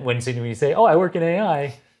and then when you say, oh, I work in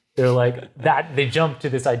AI, they're like, they jump to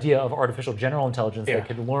this idea of artificial general intelligence that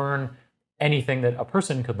could learn anything that a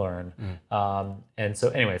person could learn. And so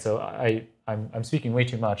anyway, so I'm speaking way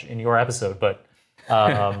too much in your episode, but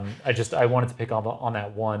I wanted to pick up on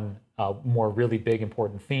that one more really big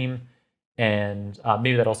important theme, and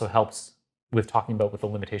maybe that also helps with talking about what the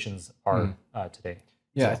limitations are today.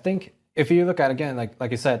 Yeah, so I think if you look at, again,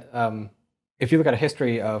 like you said, if you look at a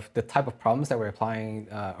history of the type of problems that we're applying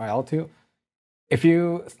RL to, if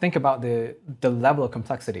you think about the level of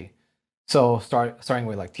complexity, so starting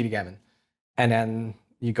with like TD Gammon, and then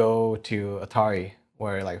you go to Atari,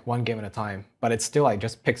 where like one game at a time, but it's still like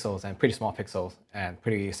just pixels and pretty small pixels and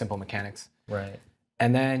pretty simple mechanics. Right.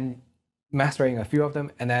 And then mastering a few of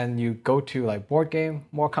them, and then you go to like board game,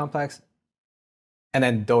 more complex, and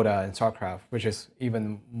then Dota and StarCraft, which is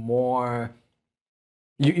even more.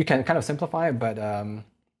 You can kind of simplify it, but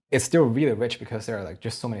it's still really rich because there are like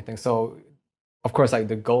just so many things. So of course, like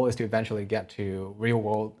the goal is to eventually get to real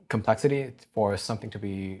world complexity for something to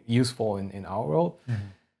be useful in our world.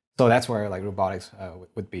 So that's where like robotics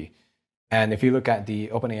would be. And if you look at the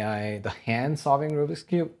OpenAI, the hand solving Rubik's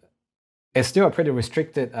Cube, it's still a pretty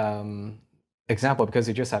restricted example because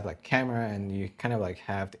you just have like camera and you kind of like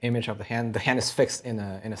have the image of the hand. The hand is fixed in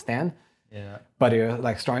a stand. Yeah. But you're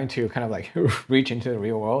like starting to kind of like reach into the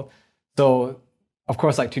real world. So of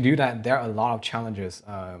course, like to do that, there are a lot of challenges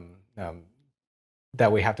that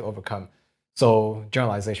we have to overcome. So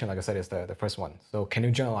generalization, like I said, is the first one. So can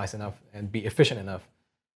you generalize enough and be efficient enough?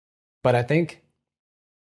 But I think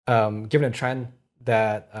given the trend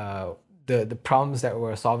that the problems that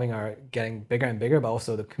we're solving are getting bigger and bigger, but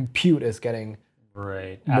also the compute is getting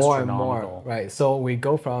more and more. Right. So we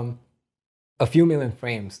go from a few million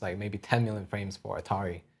frames, like maybe 10 million frames for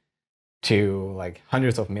Atari, to like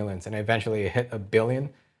hundreds of millions, and eventually hit a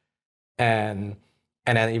billion, and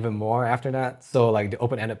then even more after that. So like the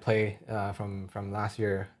open-ended play from last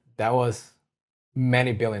year, that was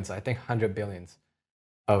many billions, I think 100 billions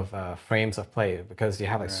of frames of play, because you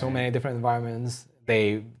have like so many different environments.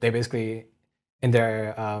 They basically in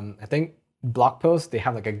their I think blog post, they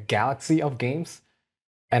have like a galaxy of games,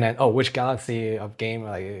 and then which galaxy of game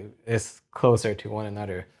like is closer to one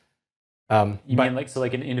another. You mean like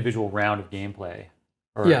like an individual round of gameplay?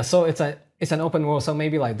 Or... Yeah, so it's an open world. So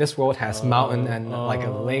maybe like this world has mountain and like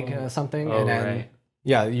a lake or something, and then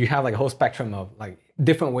yeah, you have like a whole spectrum of like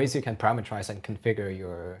different ways you can parameterize and configure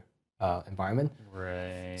your environment.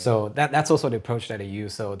 Right. So that's also the approach that they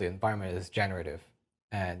use. So the environment is generative,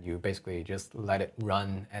 and you basically just let it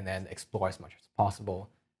run and then explore as much as possible,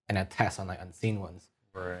 and then test on like unseen ones.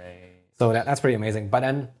 Right. So that's pretty amazing. But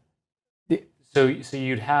then, so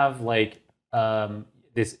you'd have like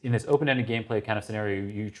this in this open-ended gameplay kind of scenario.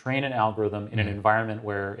 You train an algorithm in an environment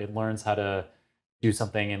where it learns how to do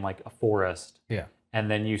something in like a forest. Yeah. And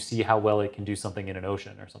then you see how well it can do something in an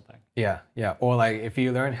ocean or something. Yeah, yeah. Or like if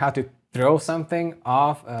you learn how to throw something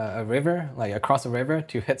off a river, like across a river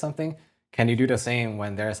to hit something, can you do the same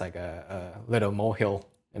when there's like a little molehill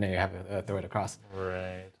and then you have to throw it across?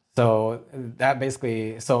 Right. So that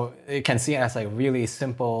basically, so it can see it as like a really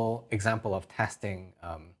simple example of testing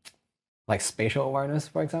like spatial awareness,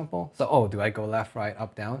 for example. So, do I go left, right,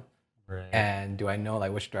 up, down? Right. And do I know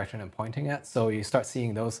like which direction I'm pointing at? So you start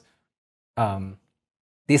seeing those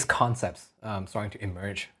these concepts starting to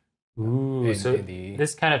emerge.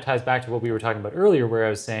 This kind of ties back to what we were talking about earlier, where I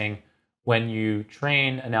was saying when you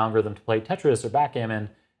train an algorithm to play Tetris or backgammon,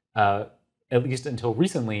 at least until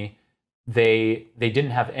recently, they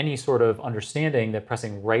didn't have any sort of understanding that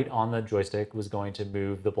pressing right on the joystick was going to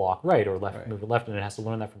move the block right or left, move it left, and it has to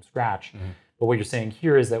learn that from scratch. But what you're saying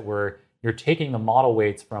here is that you're taking the model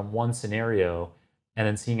weights from one scenario and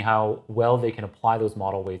then seeing how well they can apply those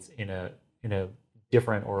model weights in a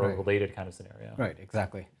different or a related kind of scenario. Right,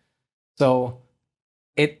 exactly. So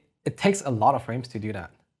it takes a lot of frames to do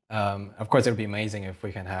that. Of course, it would be amazing if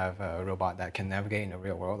we can have a robot that can navigate in the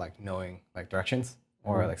real world, like knowing like directions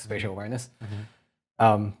or like spatial awareness.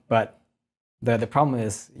 But the problem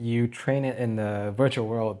is you train it in the virtual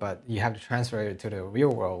world, but you have to transfer it to the real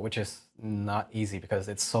world, which is not easy because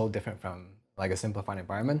it's so different from like a simplified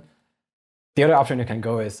environment. The other option you can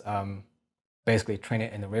go is basically train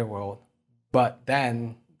it in the real world, but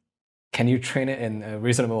then can you train it in a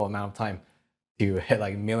reasonable amount of time to hit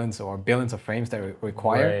like millions or billions of frames that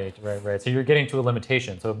require? Right. So you're getting to a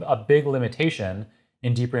limitation. So a big limitation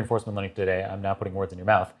in deep reinforcement learning today, I'm now putting words in your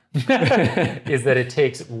mouth, is that it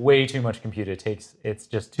takes way too much compute. It's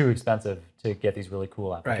just too expensive to get these really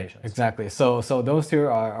cool applications. Right, exactly. So those two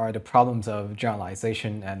are the problems of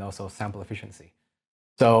generalization and also sample efficiency.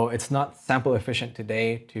 So it's not sample efficient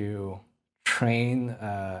today to train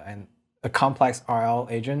a complex RL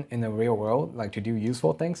agent in the real world, like to do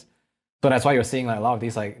useful things. So that's why you're seeing like a lot of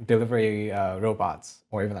these like delivery robots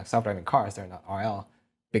or even like self-driving cars, they're not RL,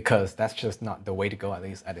 because that's just not the way to go, at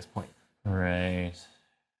least at this point. Right.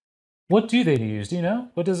 What do they use? Do you know?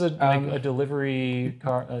 What does a delivery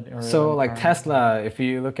car? So like Tesla, if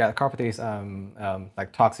you look at Carpethy's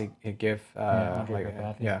like talks he give,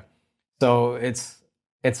 So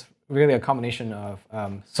it's really a combination of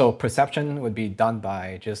so perception would be done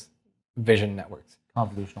by just vision networks.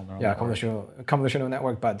 Convolutional neural network. Convolutional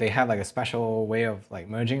network, but they have like a special way of like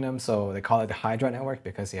merging them. So they call it the Hydra network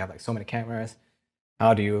because you have like so many cameras.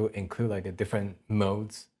 How do you include like the different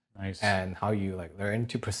modes? Nice. And how you like learn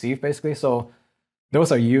to perceive basically. So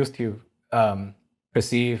those are used to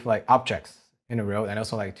perceive like objects in the road and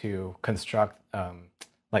also like to construct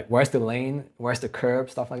like where's the lane, where's the curb,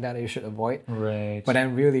 stuff like that you should avoid. Right. But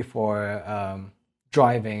then really for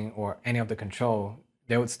driving or any of the control,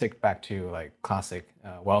 they would stick back to like classic,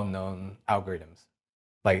 well-known algorithms.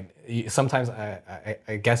 Like sometimes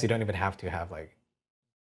I guess you don't even have to have like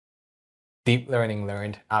deep learning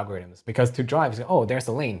learned algorithms, because to drive, oh, there's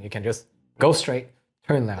a lane, you can just go straight,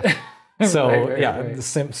 turn left. So right. The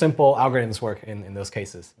simple algorithms work in those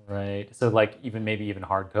cases. Right. So like maybe even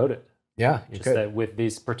hard coded. Yeah, just that with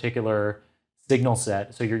this particular signal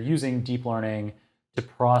set. So you're using deep learning to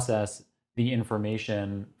process the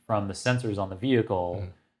information from the sensors on the vehicle.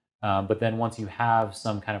 But then once you have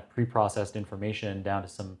some kind of pre-processed information down to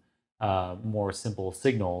some more simple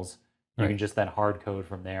signals, you can just then hard code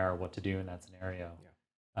from there what to do in that scenario.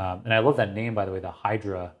 Yeah. And I love that name, by the way, the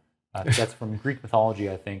Hydra. That's from Greek mythology.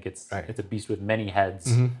 I think it's a beast with many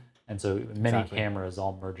heads, and so many cameras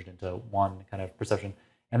all merged into one kind of perception.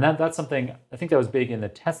 And that's something I think that was big in the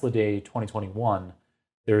Tesla Day 2021.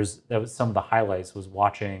 That was some of the highlights, was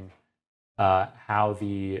watching how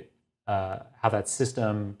that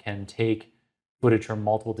system can take footage from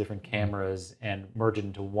multiple different cameras and merge it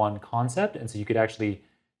into one concept. And so you could actually,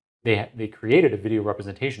 they created a video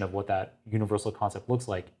representation of what that universal concept looks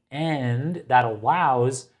like, and that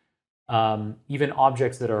allows even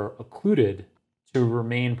objects that are occluded to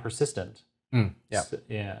remain persistent.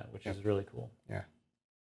 Which is really cool. Yeah.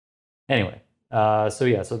 Anyway,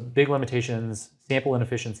 so big limitations, sample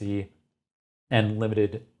inefficiency, and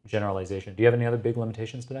limited generalization. Do you have any other big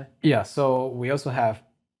limitations today? Yeah, so we also have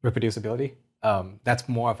reproducibility. That's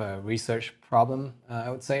more of a research problem, I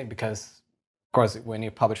would say, because of course, when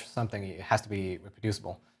you publish something, it has to be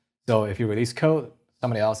reproducible. So if you release code,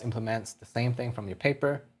 somebody else implements the same thing from your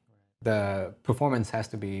paper, the performance has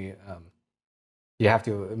to be, you have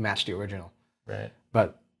to match the original. Right.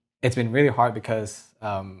 But it's been really hard because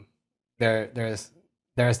there's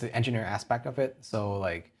the engineer aspect of it. So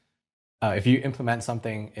like, if you implement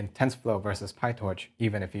something in TensorFlow versus PyTorch,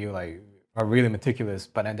 even if you like are really meticulous,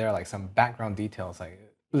 but then there are like some background details, like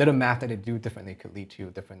little math that they do differently could lead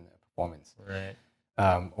to different performance. Right.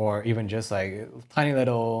 Or even just like tiny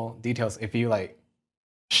little details. If you like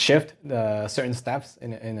shift the certain steps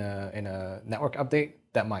in a network update,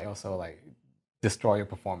 that might also like destroy your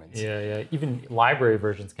performance. Yeah. Even library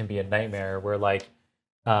versions can be a nightmare. Where like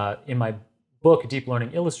in my book, Deep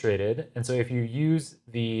Learning Illustrated, and so if you use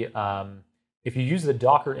the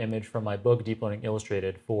Docker image from my book, Deep Learning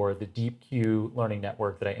Illustrated, for the DeepQ learning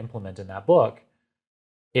network that I implement in that book,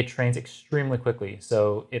 it trains extremely quickly.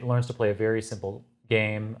 So it learns to play a very simple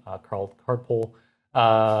game called Cardpool,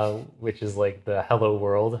 which is like the hello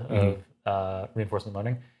world of reinforcement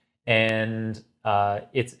learning. And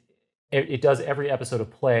it does every episode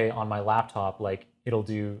of play on my laptop, like it'll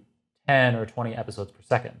do 10 or 20 episodes per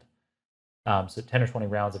second. So 10 or 20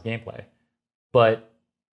 rounds of gameplay. But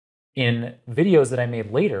in videos that I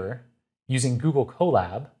made later, using Google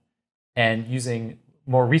Colab and using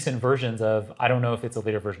more recent versions of, I don't know if it's a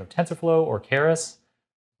later version of TensorFlow or Keras,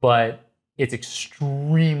 but it's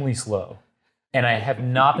extremely slow. And I have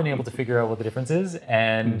not been able to figure out what the difference is.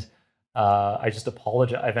 And I just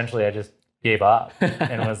apologize. Eventually, I just gave up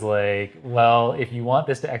and was like, well, if you want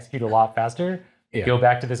this to execute a lot faster, go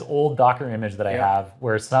back to this old Docker image that I have,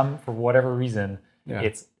 where for whatever reason,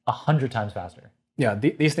 it's 100 times faster. Yeah,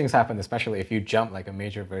 these things happen, especially if you jump like a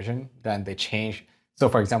major version, then they change. So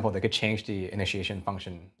for example, they could change the initiation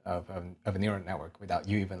function of a neural network without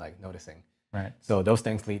you even like noticing. Right. So those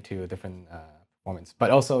things lead to different performance.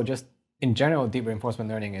 But also just in general, deep reinforcement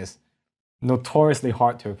learning is notoriously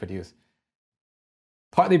hard to reproduce.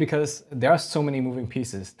 Partly because there are so many moving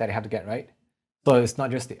pieces that you have to get right. So it's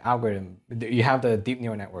not just the algorithm. You have the deep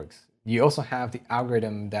neural networks. You also have the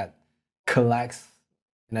algorithm that collects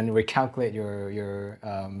and then recalculate your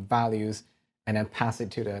values and then pass it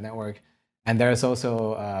to the network. And there's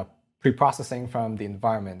also pre-processing from the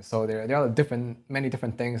environment. So there are many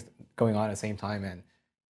different things going on at the same time. And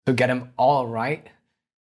to get them all right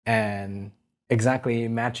and exactly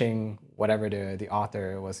matching whatever the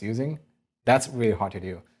author was using, that's really hard to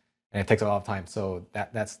do. And it takes a lot of time, so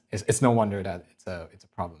it's no wonder that it's a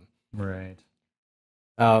problem. Right.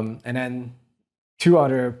 And then two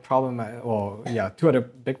other big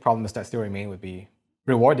problems that still remain would be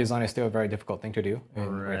reward design is still a very difficult thing to do in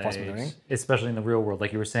reinforcement learning, especially in the real world.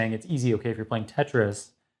 Like you were saying, it's easy. Okay, if you're playing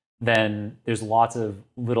Tetris, then there's lots of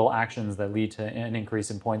little actions that lead to an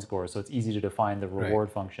increase in point score. So it's easy to define the reward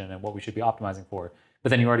function and what we should be optimizing for.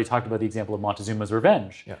 But then you already talked about the example of Montezuma's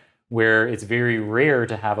Revenge. Yeah. Where it's very rare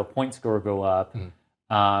to have a point score go up.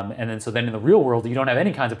 And then so in the real world, you don't have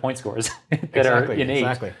any kinds of point scores that are innate.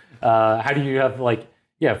 Exactly. How do you have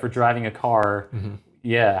for driving a car,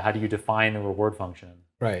 how do you define the reward function?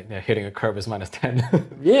 Right, hitting a curve is -10.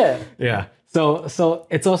 Yeah. Yeah, so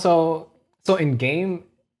it's also So in game,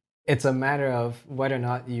 it's a matter of whether or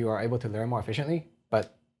not you are able to learn more efficiently.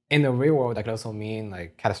 But in the real world, that could also mean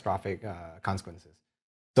like catastrophic consequences.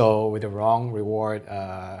 So with the wrong reward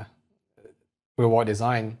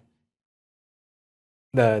design,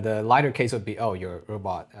 the lighter case would be, oh, your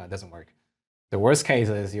robot doesn't work. The worst case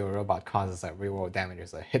is your robot causes like real world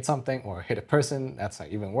damages, like hit something or hit a person. That's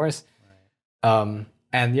like even worse. Right.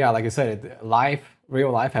 And yeah, like I said,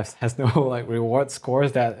 real life has no like reward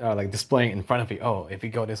scores that are like displaying in front of you. Oh, if you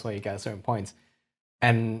go this way, you get certain points.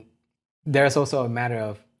 And there's also a matter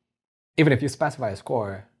of, even if you specify a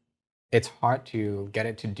score, it's hard to get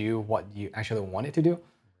it to do what you actually want it to do.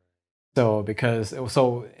 So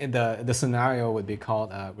the scenario would be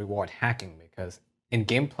called reward hacking, because in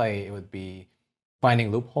gameplay it would be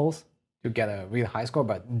finding loopholes to get a really high score,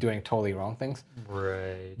 but doing totally wrong things.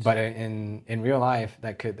 Right. But in real life,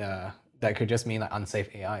 that could just mean like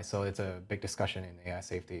unsafe AI. So it's a big discussion in AI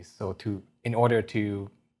safety. So in order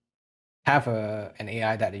to have an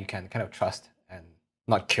AI that you can kind of trust and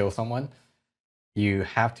not kill someone, you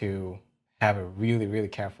have to have a really, really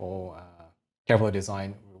careful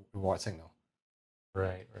design reward signal.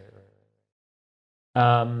 Right.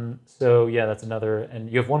 So yeah, that's another, and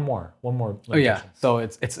you have one more limitation. Oh yeah, so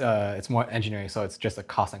it's more engineering. So it's just the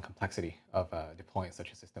cost and complexity of deploying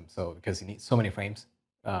such a system. So because you need so many frames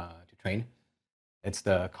to train, it's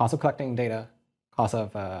the cost of collecting data, cost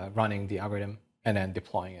of running the algorithm, and then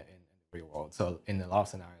deploying it in the real world. So in a lot of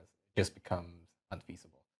scenarios, it just becomes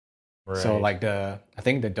unfeasible. Right. So like I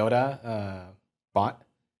think the Dota bot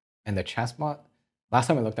and the chess bot, last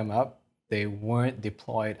time I looked them up, they weren't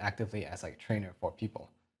deployed actively as like trainer for people,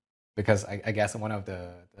 because I guess one of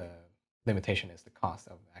the limitation is the cost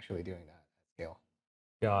of actually doing that at scale.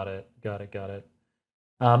 Got it.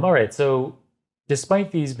 All right, so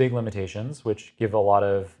despite these big limitations, which give a lot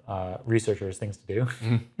of researchers things to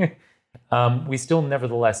do, we still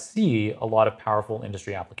nevertheless see a lot of powerful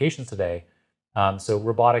industry applications today. So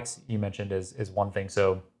robotics, you mentioned, is one thing.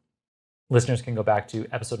 So listeners can go back to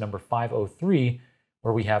episode number 503,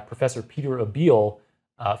 where we have Professor Peter Abiel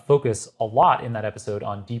focus a lot in that episode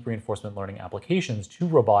on deep reinforcement learning applications to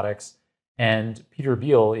robotics. And Peter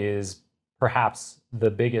Abiel is perhaps the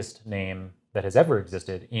biggest name that has ever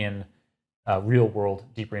existed in real-world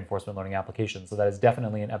deep reinforcement learning applications. So that is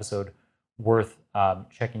definitely an episode worth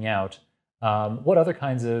checking out. What other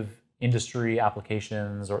kinds of industry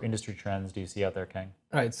applications or industry trends do you see out there, Keng?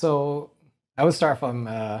 All right, so I would start from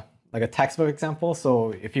like a textbook example.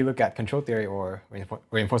 So if you look at control theory or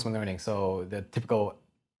reinforcement learning, so the typical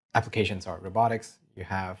applications are robotics, you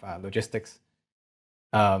have logistics.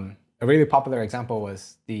 A really popular example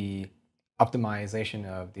was the optimization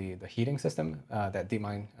of the heating system that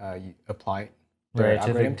DeepMind applied their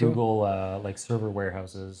algorithm to Google like server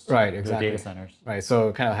warehouses, right? Exactly. Data centers, right?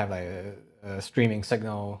 So kind of have like a streaming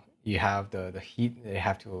signal. You have the heat. They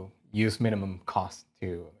have to use minimum cost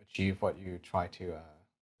to achieve what you try to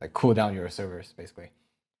like cool down your servers, basically.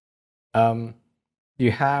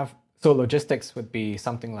 You have, so logistics would be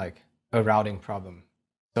something like a routing problem.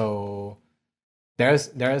 So there's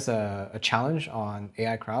a challenge on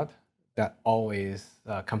AI Crowd that always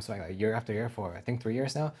comes back like year after year for I think 3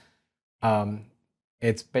 years now.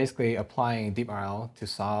 It's basically applying DeepRL to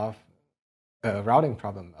solve a routing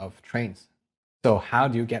problem of trains. So how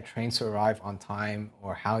do you get trains to arrive on time,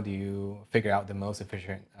 or how do you figure out the most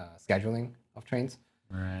efficient scheduling of trains?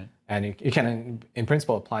 Right. And you can, in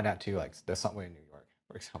principle, apply that to like the subway in New York,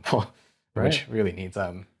 for example, right, which really needs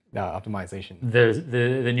optimization.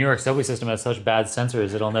 The New York subway system has such bad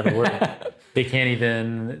sensors, it'll never work. They can't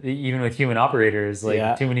even with human operators,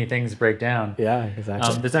 like too many things break down. Yeah,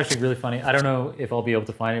 exactly. That's actually really funny. I don't know if I'll be able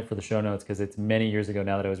to find it for the show notes because it's many years ago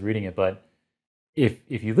now that I was reading it, but if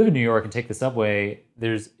you live in New York and take the subway,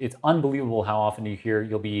 it's unbelievable how often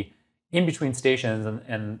you'll be in between stations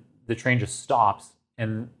and the train just stops,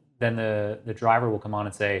 and then the driver will come on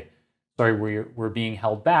and say, sorry, we're being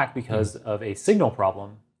held back because of a signal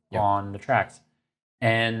problem on the tracks.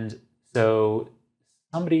 And so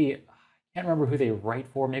somebody, I can't remember who they write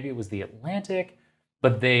for, maybe it was The Atlantic,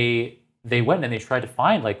 but they went and they tried to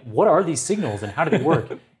find like, what are these signals and how do they work?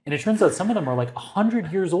 And it turns out some of them are like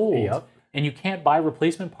 100 years old. And you can't buy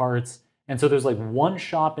replacement parts. And so there's like one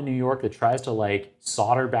shop in New York that tries to like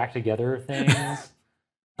solder back together things.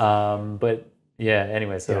 But yeah,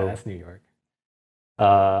 anyway, so that's New York.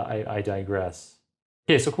 I digress.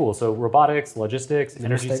 Okay, so cool. So robotics, logistics,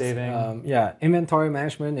 energy saving. Inventory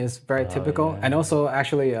management is very typical, and also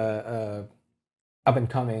actually a up and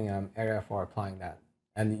coming area for applying that.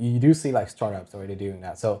 And you do see like startups already doing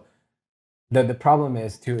that. So the problem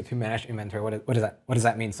is to manage inventory. What does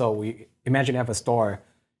that mean? So we imagine you have a store,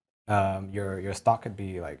 your stock could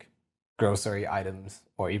be like grocery items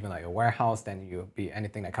or even like a warehouse. Then you'll be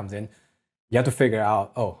anything that comes in. You have to figure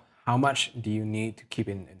out, oh, how much do you need to keep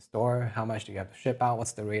in store? How much do you have to ship out?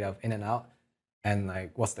 What's the rate of in and out? And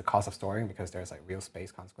like, what's the cost of storing? Because there's like real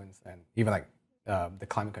space consequence and even like the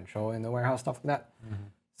climate control in the warehouse, stuff like that.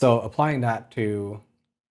 So applying that to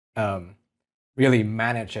really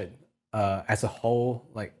manage it as a whole,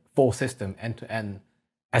 like full system, end to end,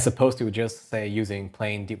 as opposed to just say using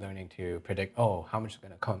plain deep learning to predict, oh, how much is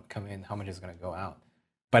going to come in, how much is going to go out.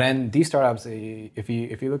 But then these startups, if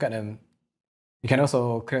you look at them, you can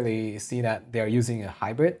also clearly see that they are using a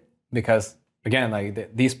hybrid because, again,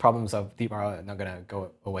 like these problems of deep RL are not going to go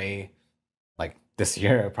away like this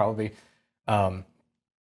year probably.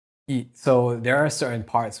 So there are certain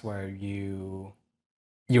parts where you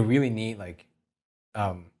really need like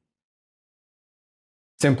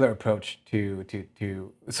simpler approach to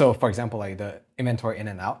so for example, like the inventory in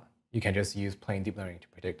and out, you can just use plain deep learning to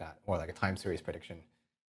predict that, or like a time series prediction.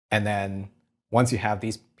 And then once you have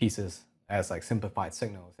these pieces as like simplified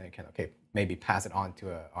signals, then you can maybe pass it on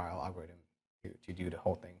to a RL algorithm to do the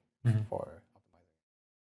whole thing for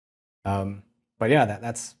optimizing. But yeah,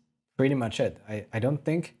 that's pretty much it. I don't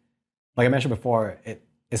think, like I mentioned before,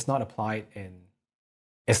 it's not applied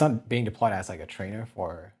it's not being deployed as like a trainer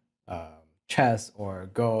for chess or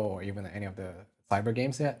Go or even any of the cyber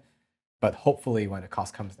games yet. But hopefully when the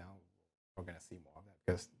cost comes down, we're going to see more of that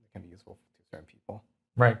because it can be useful to certain people.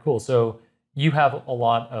 Right, cool. So you have a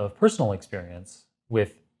lot of personal experience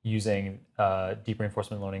with using deep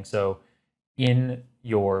reinforcement learning. So in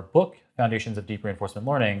your book, Foundations of Deep Reinforcement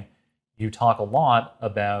Learning, you talk a lot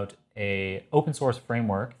about a open source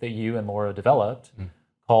framework that you and Laura developed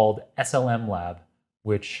called SLM Lab,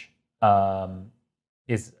 which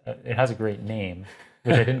it has a great name,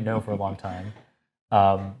 which I didn't know for a long time.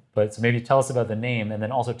 But so maybe tell us about the name, and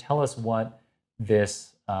then also tell us what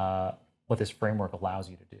this framework allows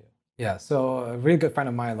you to do. Yeah, so a really good friend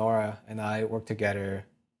of mine, Laura, and I worked together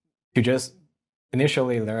to just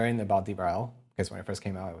initially learn about DeepRL, because when it first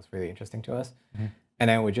came out, it was really interesting to us. And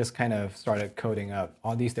then we just kind of started coding up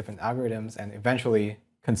all these different algorithms and eventually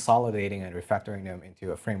consolidating and refactoring them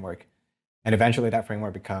into a framework. And eventually that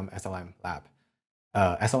framework became SLM Lab.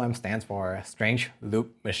 SLM stands for Strange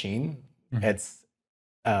Loop Machine. It's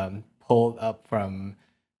pulled up from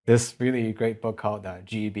this really great book called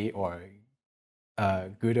GEB, or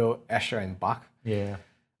Guido, Escher, and Bach. Yeah.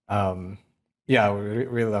 Yeah, we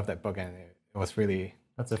really love that book, and it was really...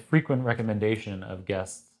 That's a frequent recommendation of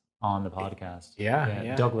guests on the podcast.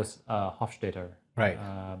 Yeah. Douglas Hofstadter. Right.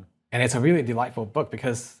 And it's a really delightful book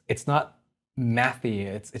because it's not mathy,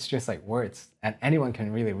 it's just like words, and anyone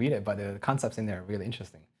can really read it, but the concepts in there are really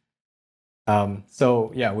interesting.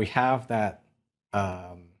 So yeah, we have that,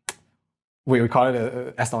 we call it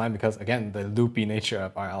a SLM because, again, the loopy nature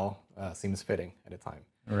of RL seems fitting at the time.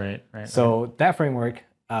 Right. So that framework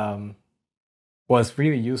was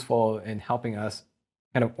really useful in helping us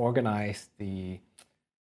kind of organize the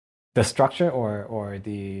structure or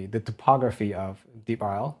the topography of deep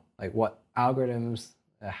RL, like what algorithms,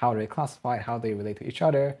 how they classify, how they relate to each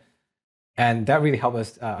other. And that really helped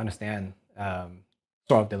us understand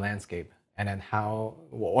sort of the landscape, and then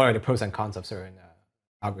what are the pros and cons of certain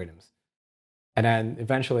algorithms. And then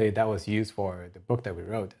eventually that was used for the book that we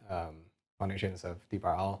wrote, Foundations of Deep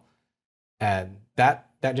RL. And that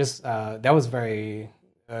was very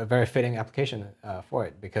fitting application for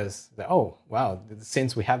it, because oh wow,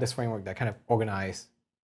 since we have this framework that kind of organized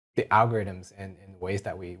the algorithms in ways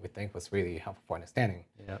that we think was really helpful for understanding.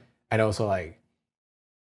 Yeah. And also like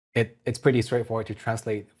it's pretty straightforward to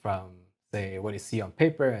translate from, say, what you see on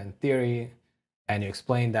paper and theory, and you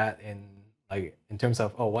explain that in terms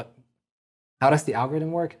of how does the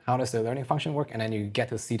algorithm work, how does the learning function work, and then you get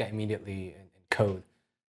to see that immediately in code.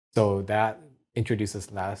 So that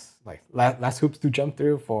introduces less hoops to jump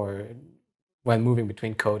through for when moving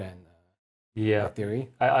between code and theory.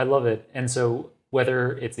 I love it. And so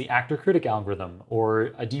whether it's the actor-critic algorithm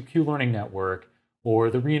or a deep Q learning network or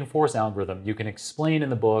the reinforce algorithm, you can explain in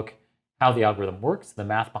the book how the algorithm works, the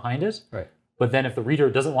math behind it. Right. But then if the reader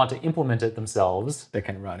doesn't want to implement it themselves, they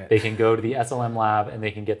can run it. They can go to the SLM Lab and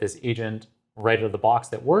they can get this agent right out of the box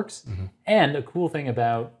that works. And a cool thing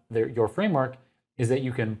about your framework is that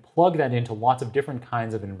you can plug that into lots of different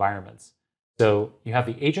kinds of environments. So you have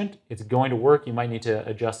the agent, it's going to work. You might need to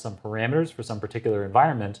adjust some parameters for some particular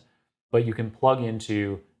environment, but you can plug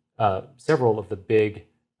into several of the big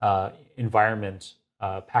environment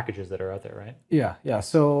packages that are out there, right? Yeah.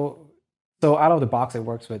 So out of the box, it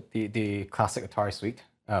works with the classic Atari suite,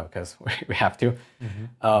 because we have to.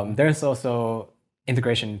 There's also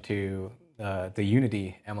integration to the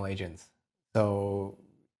Unity ML agents. So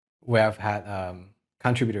we have had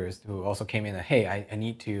contributors who also came in and, hey, I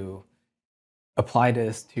need to apply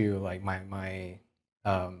this to like my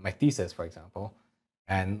thesis, for example,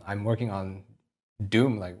 and I'm working on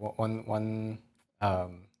Doom. Like one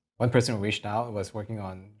person who reached out was working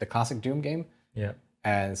on the classic Doom game. Yeah.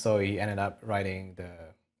 And so he ended up writing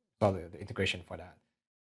the integration for that.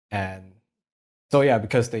 And so yeah,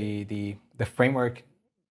 because the framework,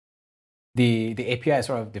 the API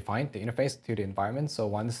sort of defined the interface to the environment. So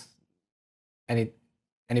once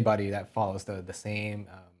anybody that follows the same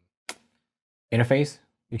interface,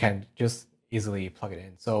 you can just easily plug it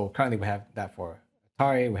in. So currently we have that for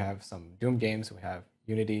Atari, we have some Doom games, we have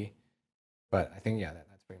Unity, but I think, yeah,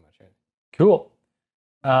 that's pretty much it. Cool.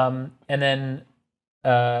 And then,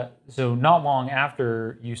 so not long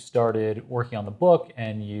after you started working on the book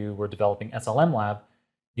and you were developing SLM Lab,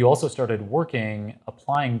 you also started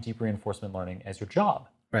applying deep reinforcement learning as your job.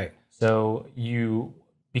 Right. So you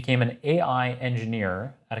became an AI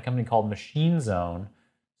engineer at a company called Machine Zone.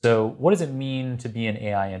 So what does it mean to be an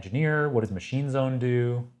AI engineer? What does Machine Zone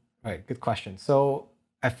do? Right, good question. So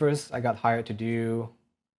at first I got hired to do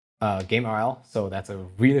game RL. So that's a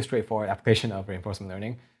really straightforward application of reinforcement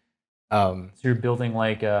learning. So you're building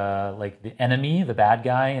like the enemy, the bad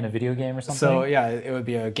guy in a video game or something? So yeah, it would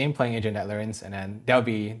be a game playing agent that learns, and then that would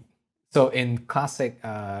be, so in classic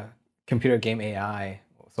computer game AI,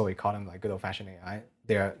 so we call them like good old fashioned AI,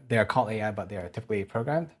 they are called AI, but they are typically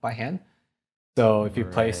programmed by hand. So if you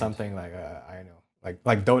play something like, I don't know,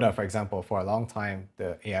 like Dota, for example, for a long time,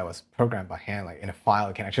 the AI was programmed by hand, like in a file,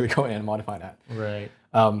 you can actually go in and modify that. Right.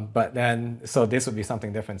 But then, so this would be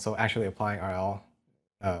something different. So actually applying RL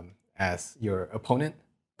as your opponent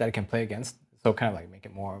that it can play against. So kind of like make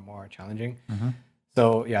it more challenging. Mm-hmm.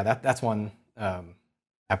 So yeah, that's one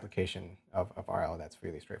application of RL that's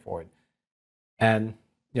really straightforward. And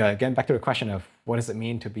yeah, again, back to the question of what does it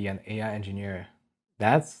mean to be an AI engineer?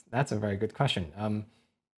 That's a very good question.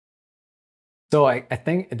 So I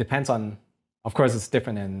think it depends on, of course, it's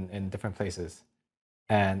different in different places.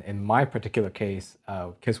 And in my particular case,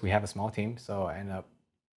 because we have a small team, so I end up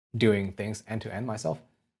doing things end to end myself.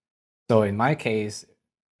 So in my case,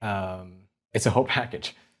 it's a whole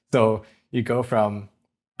package. So you go from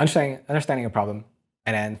understanding a problem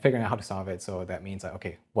and then figuring out how to solve it. So that means like,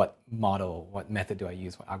 okay, what model, what method do I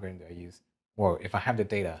use? What algorithm do I use? Or if I have the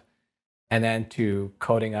data, and then to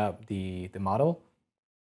coding up the model.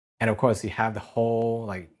 And of course, you have the whole,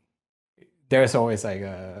 like, there's always like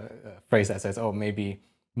a phrase that says, oh, maybe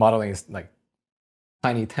modeling is like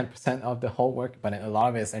tiny 10% of the whole work, but a lot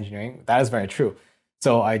of it is engineering. That is very true.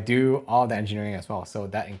 So I do all the engineering as well. So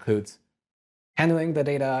that includes handling the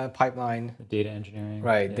data pipeline. Data engineering.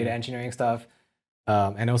 Right, yeah. Data engineering stuff.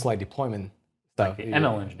 And also like deployment stuff. Like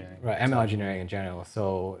ML engineering. Right, ML engineering in general.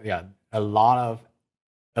 So yeah, a lot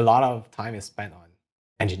of time is spent on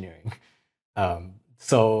engineering.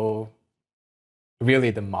 So really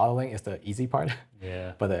the modeling is the easy part.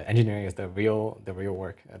 Yeah. But the engineering is the real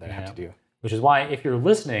work that I have to do. Which is why if you're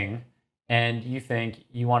listening and you think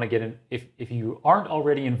you want to get in, if you aren't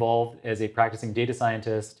already involved as a practicing data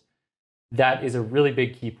scientist, that is a really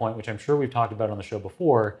big key point, which I'm sure we've talked about on the show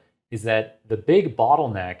before, is that the big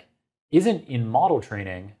bottleneck isn't in model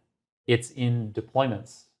training, it's in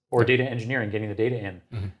deployments or data engineering, getting the data in.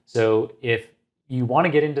 Mm-hmm. So if you want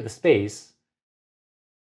to get into the space,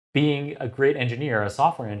 being a great engineer, a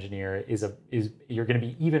software engineer, is you're going to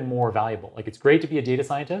be even more valuable. Like, it's great to be a data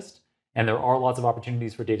scientist, and there are lots of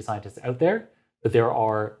opportunities for data scientists out there, but there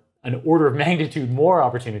are an order of magnitude more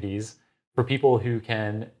opportunities for people who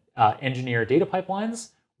can engineer data pipelines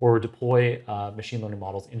or deploy machine learning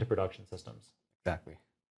models into production systems. Exactly.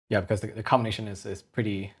 Yeah, because the combination is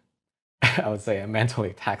pretty, I would say,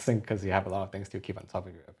 mentally taxing, because you have a lot of things to keep on top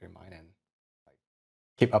of your mind and like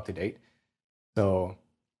keep up to date. So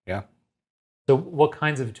yeah. So what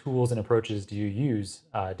kinds of tools and approaches do you use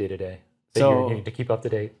day to day to keep up to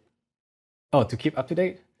date? Oh, to keep up to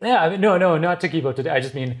date? Yeah, I mean, no, not to keep up to date. I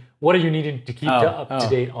just mean, what are you needing to keep up to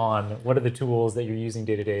date on? What are the tools that you're using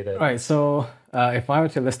day to day? Right. So if I were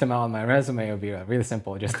to list them out on my resume, it would be really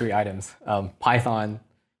simple, just 3 items. Python.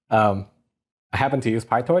 I happen to use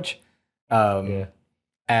PyTorch.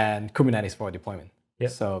 And Kubernetes for deployment. Yeah.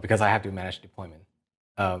 So because I have to manage deployment.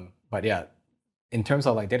 But yeah, in terms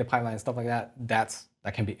of like data pipeline and stuff like that, that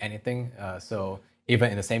can be anything. So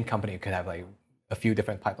even in the same company, you could have like a few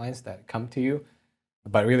different pipelines that come to you,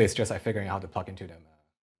 but really it's just like figuring out how to plug into them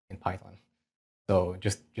in Python. So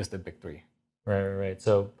just the big 3. Right.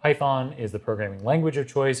 So Python is the programming language of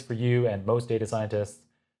choice for you and most data scientists.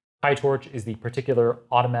 PyTorch is the particular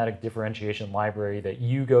automatic differentiation library that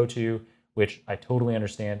you go to which I totally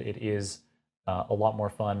understand. It is a lot more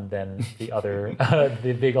fun than the other,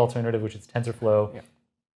 the big alternative, which is TensorFlow.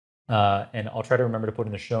 Yeah. And I'll try to remember to put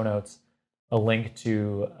in the show notes a link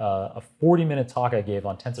to a 40-minute talk I gave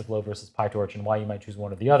on TensorFlow versus PyTorch and why you might choose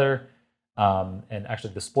one or the other. And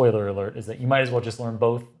actually, the spoiler alert is that you might as well just learn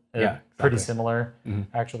both. Pretty similar,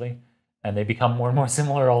 actually. And they become more and more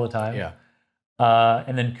similar all the time. Yeah.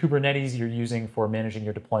 And then Kubernetes you're using for managing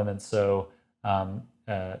your deployments. So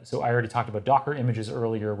I already talked about Docker images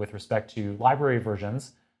earlier with respect to library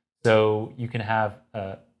versions. So you can have,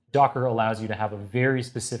 Docker allows you to have a very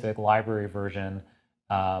specific library version,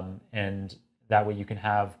 and that way you can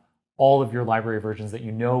have all of your library versions that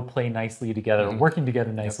you know play nicely together, working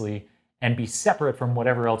together nicely, and be separate from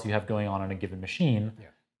whatever else you have going on a given machine.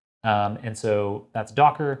 And so that's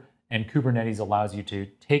Docker, and Kubernetes allows you to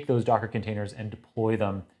take those Docker containers and deploy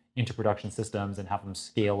them into production systems and have them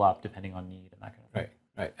scale up depending on need and that kind of thing.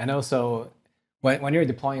 Right. And also, when you're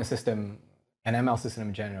deploying a system, an ML system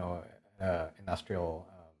in general, industrial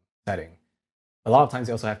setting, a lot of times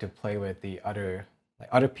you also have to play with the other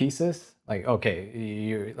pieces. Like,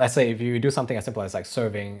 okay, let's say if you do something as simple as like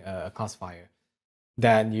serving a classifier,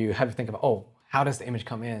 then you have to think about, oh, how does the image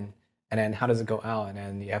come in? And then how does it go out? And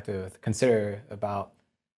then you have to consider about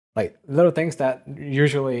like little things that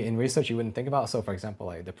usually in research you wouldn't think about. So for example,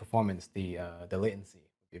 like the performance, the latency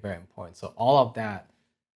would be very important. So all of that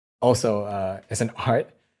also is an art.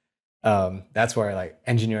 That's where like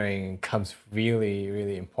engineering comes really,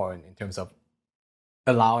 really important in terms of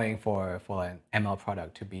allowing for an ML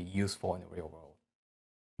product to be useful in the real world.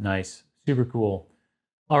 Nice, super cool.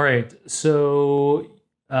 All right, so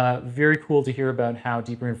very cool to hear about how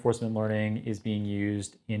deep reinforcement learning is being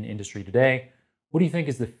used in industry today. What do you think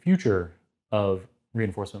is the future of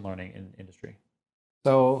reinforcement learning in industry?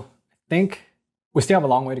 So I think we still have a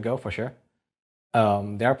long way to go for sure.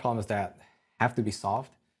 There are problems that have to be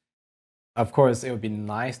solved. Of course, it would be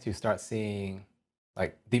nice to start seeing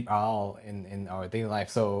like deep RL in our daily life.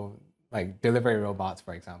 So like delivery robots,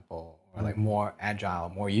 for example, or like more agile,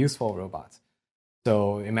 more useful robots.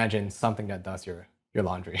 So imagine something that does your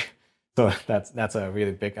laundry. So that's a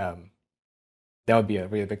really big that would be a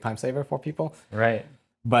really big time saver for people. Right.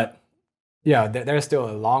 But yeah, there's still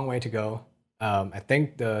a long way to go. I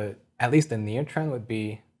think at least the near trend would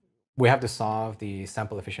be we have to solve the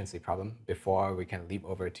sample efficiency problem before we can leap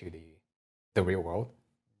over to the real world.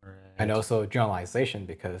 Right. And also generalization,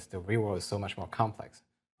 because the real world is so much more complex.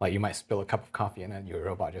 Like you might spill a cup of coffee and then your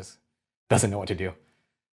robot just doesn't know what to do.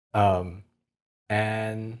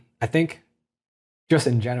 And I think just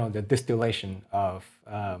in general, the distillation of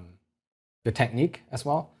the technique as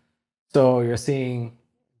well. So you're seeing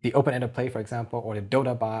the open-ended play, for example, or the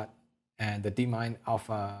DodaBot and the DeepMind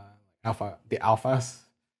the alphas,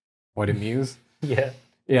 or the Muse.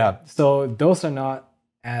 Yeah. So those are not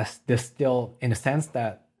as distilled in the sense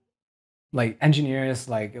that like engineers,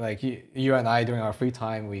 like you and I during our free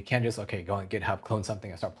time, we can't just go on GitHub, clone something,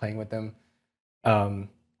 and start playing with them.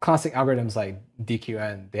 Classic algorithms like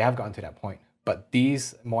DQN, they have gotten to that point. But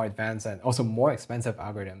these more advanced and also more expensive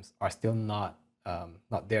algorithms are still not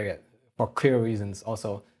there yet for clear reasons.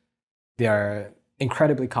 Also, they are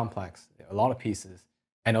incredibly complex, a lot of pieces,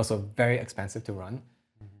 and also very expensive to run.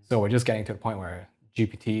 So we're just getting to the point where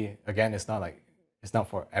GPT, again, it's not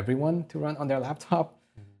for everyone to run on their laptop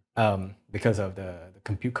because of the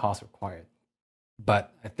compute costs required.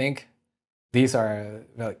 But I think these are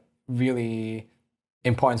like really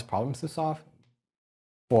important problems to solve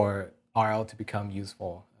for RL to become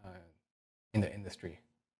useful in the industry.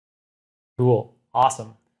 Cool.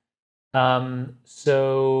 Awesome.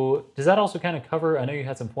 So does that also kind of cover, I know you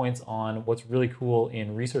had some points on what's really cool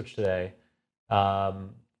in research today,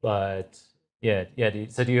 but yeah.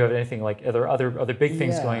 So do you have anything like, are there other big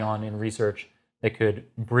things going on in research that could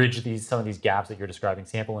bridge some of these gaps that you're describing,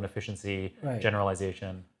 sample inefficiency,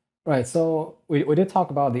 generalization? Right. So we did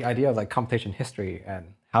talk about the idea of like computation history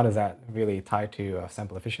and how does that really tie to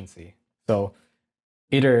sample efficiency. So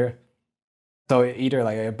either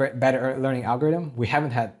like a better learning algorithm. We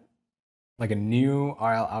haven't had like a new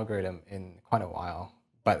RL algorithm in quite a while,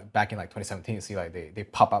 but back in like 2017, you see like they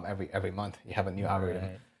pop up every month. You have a new algorithm.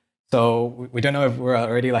 Right. So we don't know if we're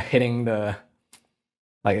already like hitting the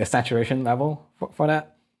saturation level for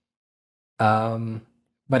that.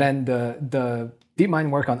 But then the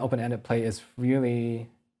DeepMind work on open-ended play is really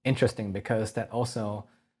interesting because that also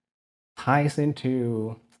ties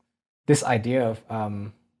into this idea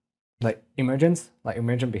of like emergent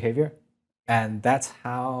behavior. And that's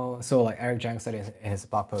how, so like Eric Zhang said in his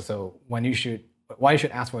blog post, so why you should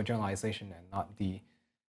ask for a generalization and not the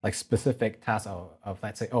like specific task of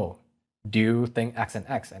let's say, oh, do thing X and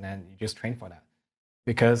X, and then you just train for that.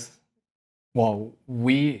 Because, well,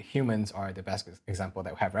 we humans are the best example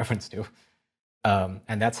that we have reference to.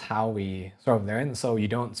 And that's how we sort of learn. So you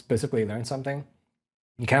don't specifically learn something.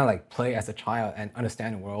 You kind of like play as a child and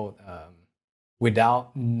understand the world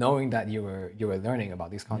without knowing that you were learning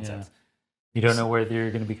about these concepts. Yeah. You don't know whether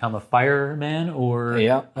you're going to become a fireman or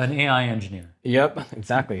an AI engineer. Yep,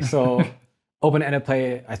 exactly. So open-ended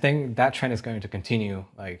play, I think that trend is going to continue.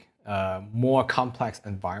 Like more complex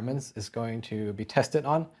environments is going to be tested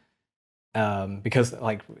on. Because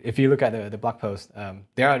like if you look at the blog post,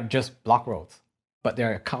 there are just block worlds, but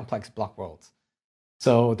there are complex block worlds.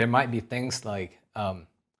 So there might be things like,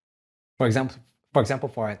 for example,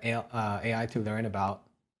 for an AI to learn about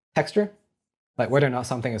texture, like whether or not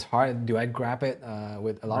something is hard, do I grab it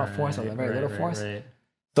with a lot of force or very little force? Right.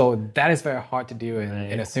 So that is very hard to do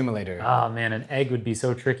in a simulator. Oh man, an egg would be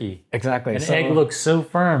so tricky. Exactly. An egg looks so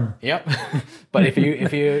firm. Yep. But if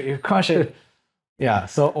you crush it, yeah.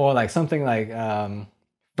 So or like something like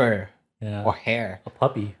fur or hair. A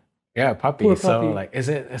puppy. Yeah, a puppy. Poor puppy. So like, is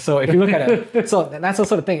it? So if you look at it, so that's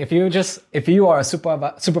also the thing. If you are a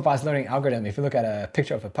supervised learning algorithm, if you look at a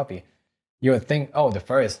picture of a puppy, you would think, oh, the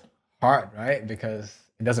fur is hard, right? Because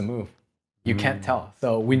it doesn't move. You can't tell.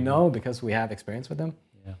 So we know because we have experience with them.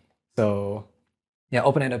 Yeah. So yeah,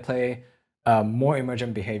 open-ended play, more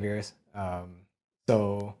emergent behaviors.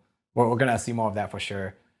 So we're gonna see more of that for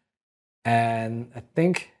sure. And I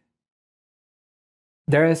think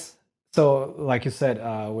there is, so like you said,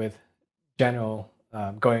 with general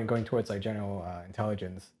going towards like general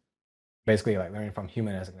intelligence, basically like learning from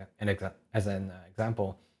human as an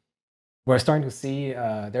example. We're starting to see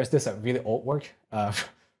there's this really old work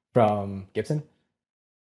from Gibson.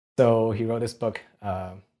 So he wrote this book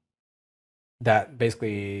that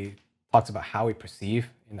basically talks about how we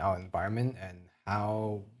perceive in our environment and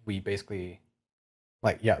how we basically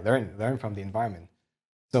learn from the environment.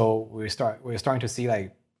 So we're starting to see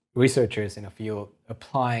like researchers in the field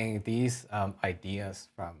applying these ideas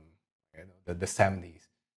from the 70s,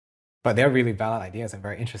 but they're really valid ideas and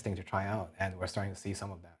very interesting to try out, and we're starting to see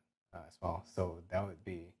some of that as well. So that would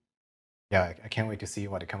be, I can't wait to see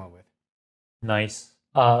what they come up with. Nice.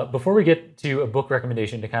 Before we get to a book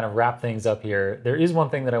recommendation to kind of wrap things up here, there is one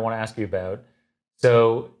thing that I want to ask you about.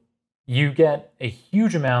 So you get a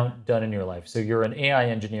huge amount done in your life. So you're an AI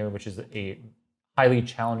engineer, which is a highly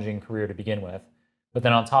challenging career to begin with. But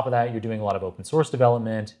then on top of that, you're doing a lot of open source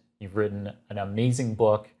development. You've written an amazing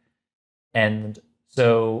book. And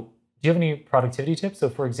so do you have any productivity tips? So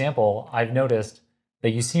for example, I've noticed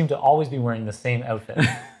that you seem to always be wearing the same outfit.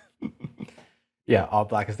 Yeah, all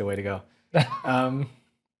black is the way to go.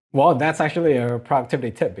 Well, that's actually a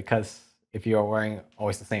productivity tip, because if you're wearing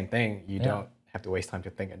always the same thing, you don't have to waste time to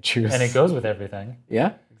think and choose. And it goes with everything.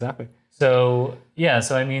 Yeah, exactly. So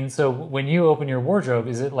so when you open your wardrobe,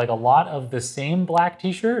 is it like a lot of the same black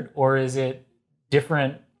t-shirt, or is it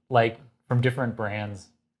different, like from different brands?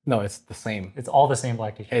 No, it's the same. It's all the same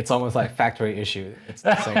black t-shirt. It's almost like factory issue. It's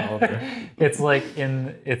the same over. It's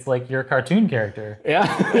like your cartoon character.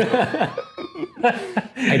 Yeah.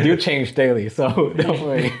 I do change daily, so don't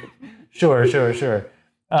worry. Sure.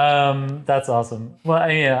 That's awesome. Well,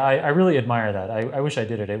 I really admire that. I wish I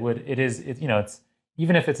did it. It's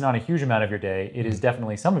even if it's not a huge amount of your day, it is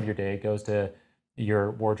definitely some of your day goes to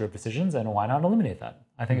your wardrobe decisions, and why not eliminate that?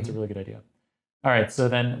 I think it's a really good idea. All right, so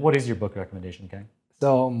then what is your book recommendation, Keng?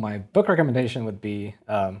 So my book recommendation would be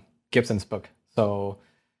Gibson's book. So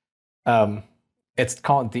it's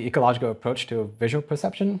called The Ecological Approach to Visual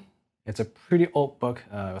Perception. It's a pretty old book.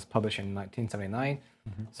 It was published in 1979.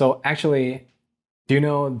 So actually, do you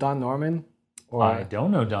know Don Norman? I don't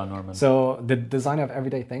know Don Norman. So the designer of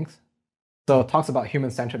everyday things. So it talks about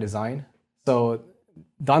human-centered design. So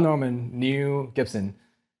Don Norman knew Gibson,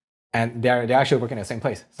 and they're actually working at the same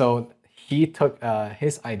place. So he took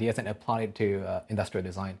his ideas and applied it to industrial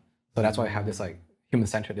design. So that's why I have this like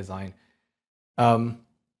human-centered design.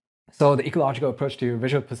 So the ecological approach to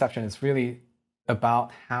visual perception is really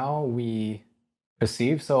about how we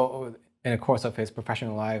perceive. So in the course of his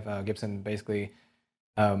professional life, Gibson basically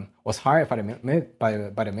was hired by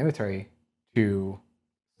the military to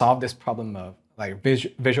solve this problem of like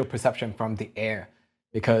visual perception from the air.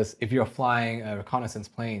 Because if you're flying a reconnaissance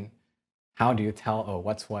plane, how do you tell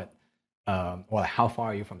what's what? Or like how far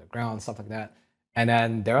are you from the ground, stuff like that. And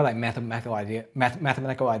then there are like mathematical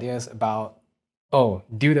ideas about,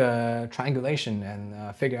 do the triangulation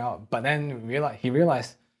and figure out. But then he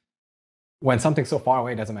realized when something's so far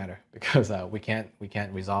away, it doesn't matter, because we can't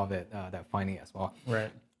resolve it that finely as well.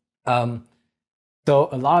 Right. So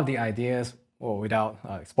a lot of the ideas, without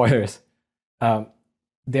spoilers,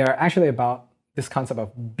 they're actually about this concept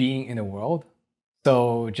of being in the world.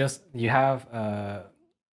 So just you have a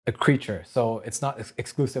creature. So it's not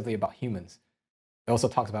exclusively about humans. It also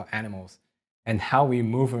talks about animals and how we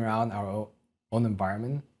move around our own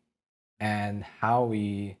environment and how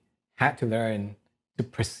we had to learn to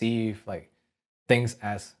perceive like things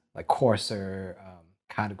as like coarser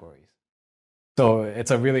categories. So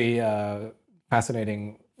it's a really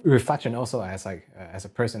fascinating reflection also as like as a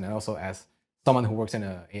person and also as someone who works in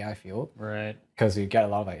an AI field. Right. Because you get a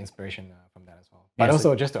lot of like inspiration from that as well. But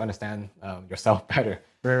also just to understand yourself better.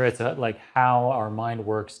 Right. So like how our mind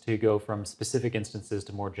works to go from specific instances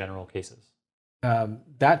to more general cases.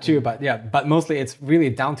 That too, but mostly it's really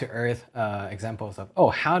down to earth examples of, oh,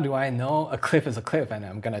 how do I know a cliff is a cliff and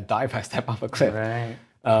I'm gonna die if I step off a cliff? Right.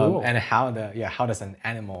 Cool. And how does an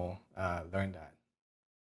animal learn that?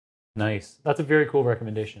 Nice. That's a very cool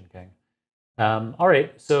recommendation, Keng. All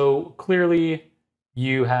right. So clearly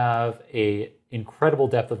you have an incredible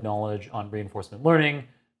depth of knowledge on reinforcement learning,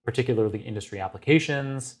 particularly industry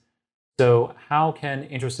applications. So how can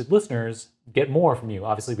interested listeners get more from you?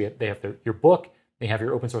 Obviously, they have your book, they have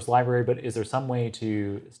your open source library, but is there some way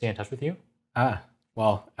to stay in touch with you?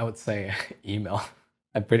 Well, I would say email.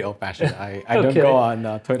 I'm pretty old-fashioned. I don't go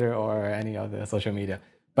on Twitter or any other social media.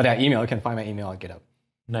 But email, you can find my email on GitHub.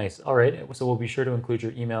 Nice. All right. So we'll be sure to include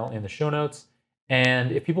your email in the show notes.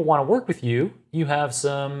 And if people want to work with you, you have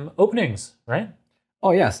some openings, right?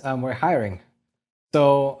 Oh, yes. We're hiring.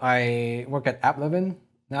 So I work at AppLovin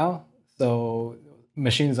now. So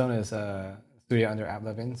Machine Zone is a studio under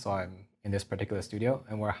AppLovin. So I'm in this particular studio.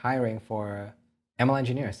 And we're hiring for ML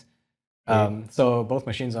engineers. So both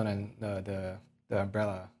Machine Zone and the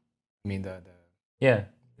umbrella, I mean the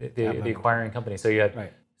acquiring company. So you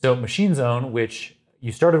had so Machine Zone, which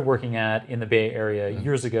you started working at in the Bay Area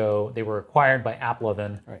years ago. They were acquired by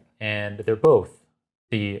AppLovin, and they're both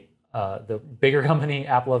the bigger company,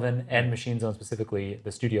 AppLovin, and Machine Zone specifically,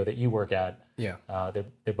 the studio that you work at. Yeah,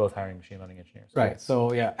 they're both hiring machine learning engineers. Right.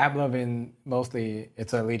 So yeah, AppLovin mostly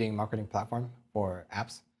it's a leading marketing platform for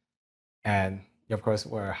apps, and of course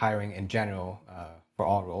we're hiring in general for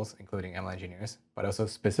all roles, including ML engineers, but also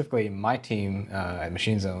specifically my team at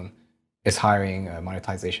Machine Zone is hiring a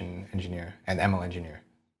monetization engineer and ML engineer.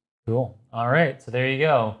 Cool. All right. So there you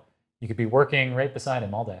go. You could be working right beside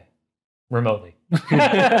him all day, remotely. For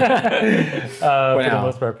the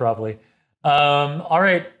most part, probably. All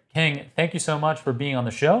right, Keng, thank you so much for being on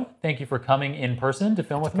the show. Thank you for coming in person to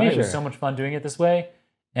film with me. It was so much fun doing it this way.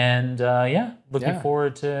 And looking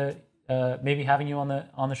forward to maybe having you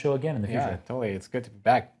on the show again in the future. Yeah, totally. It's good to be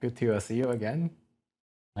back. Good to see you again.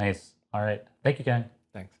 Nice. All right. Thank you, Keng.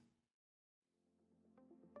 Thanks.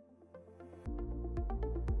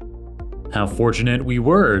 How fortunate we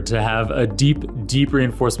were to have a deep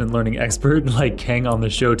reinforcement learning expert like Keng on the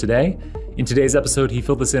show today. In today's episode, he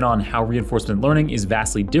filled us in on how reinforcement learning is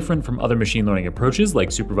vastly different from other machine learning approaches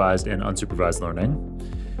like supervised and unsupervised learning.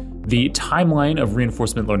 The timeline of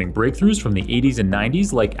reinforcement learning breakthroughs from the 80s and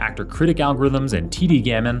 90s like actor-critic algorithms and TD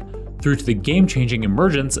gammon through to the game-changing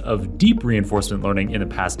emergence of deep reinforcement learning in the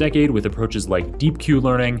past decade with approaches like deep Q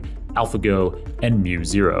learning, AlphaGo, and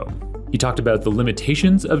Mu0. He talked about the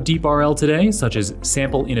limitations of deep RL today, such as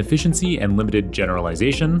sample inefficiency and limited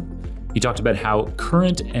generalization. He talked about how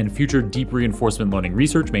current and future deep reinforcement learning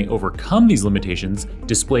research may overcome these limitations,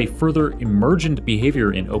 display further emergent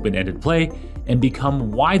behavior in open-ended play, and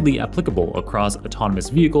become widely applicable across autonomous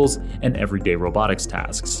vehicles and everyday robotics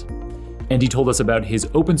tasks. And he told us about his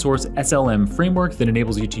open source SLM framework that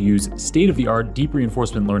enables you to use state-of-the-art deep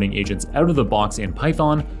reinforcement learning agents out of the box in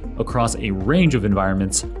Python across a range of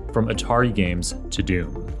environments from Atari games to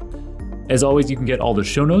Doom. As always, you can get all the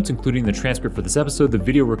show notes, including the transcript for this episode, the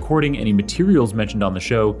video recording, any materials mentioned on the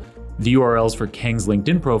show, the URLs for Keng's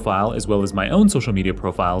LinkedIn profile, as well as my own social media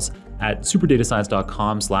profiles at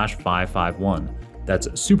superdatascience.com/551. That's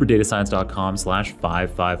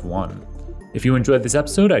superdatascience.com/551. If you enjoyed this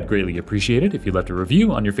episode, I'd greatly appreciate it if you left a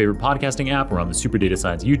review on your favorite podcasting app or on the Super Data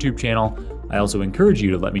Science YouTube channel. I also encourage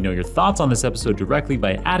you to let me know your thoughts on this episode directly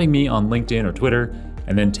by adding me on LinkedIn or Twitter,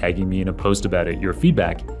 and then tagging me in a post about it. Your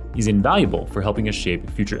feedback is invaluable for helping us shape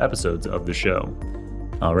future episodes of the show.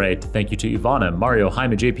 All right, thank you to Ivana, Mario,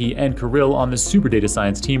 Jaime, JP, and Kirill on the Super Data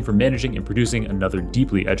Science team for managing and producing another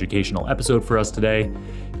deeply educational episode for us today.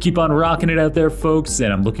 Keep on rocking it out there, folks,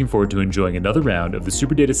 and I'm looking forward to enjoying another round of the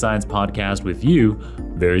Super Data Science podcast with you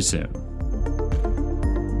very soon.